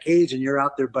up in that cage and you're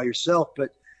out there by yourself.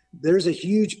 But there's a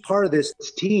huge part of this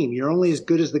team. You're only as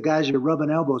good as the guys you're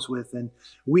rubbing elbows with. And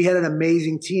we had an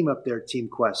amazing team up there, Team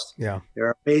Quest. Yeah. They're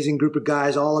an amazing group of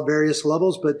guys, all at various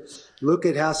levels, but look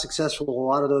at how successful a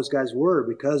lot of those guys were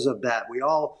because of that. We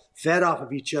all fed off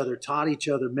of each other, taught each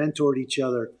other, mentored each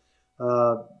other.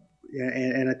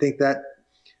 And I think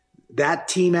that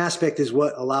team aspect is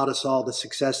what allowed us all the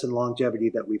success and longevity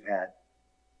that we've had.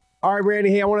 All right, Randy.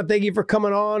 Hey, I want to thank you for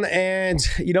coming on. And,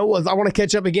 you know, I want to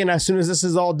catch up again as soon as this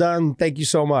is all done. Thank you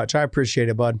so much. I appreciate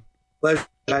it, bud. Pleasure,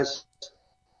 guys.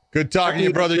 Good talking to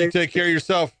you, brother. You take care of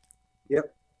yourself.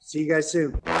 Yep. See you guys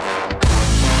soon.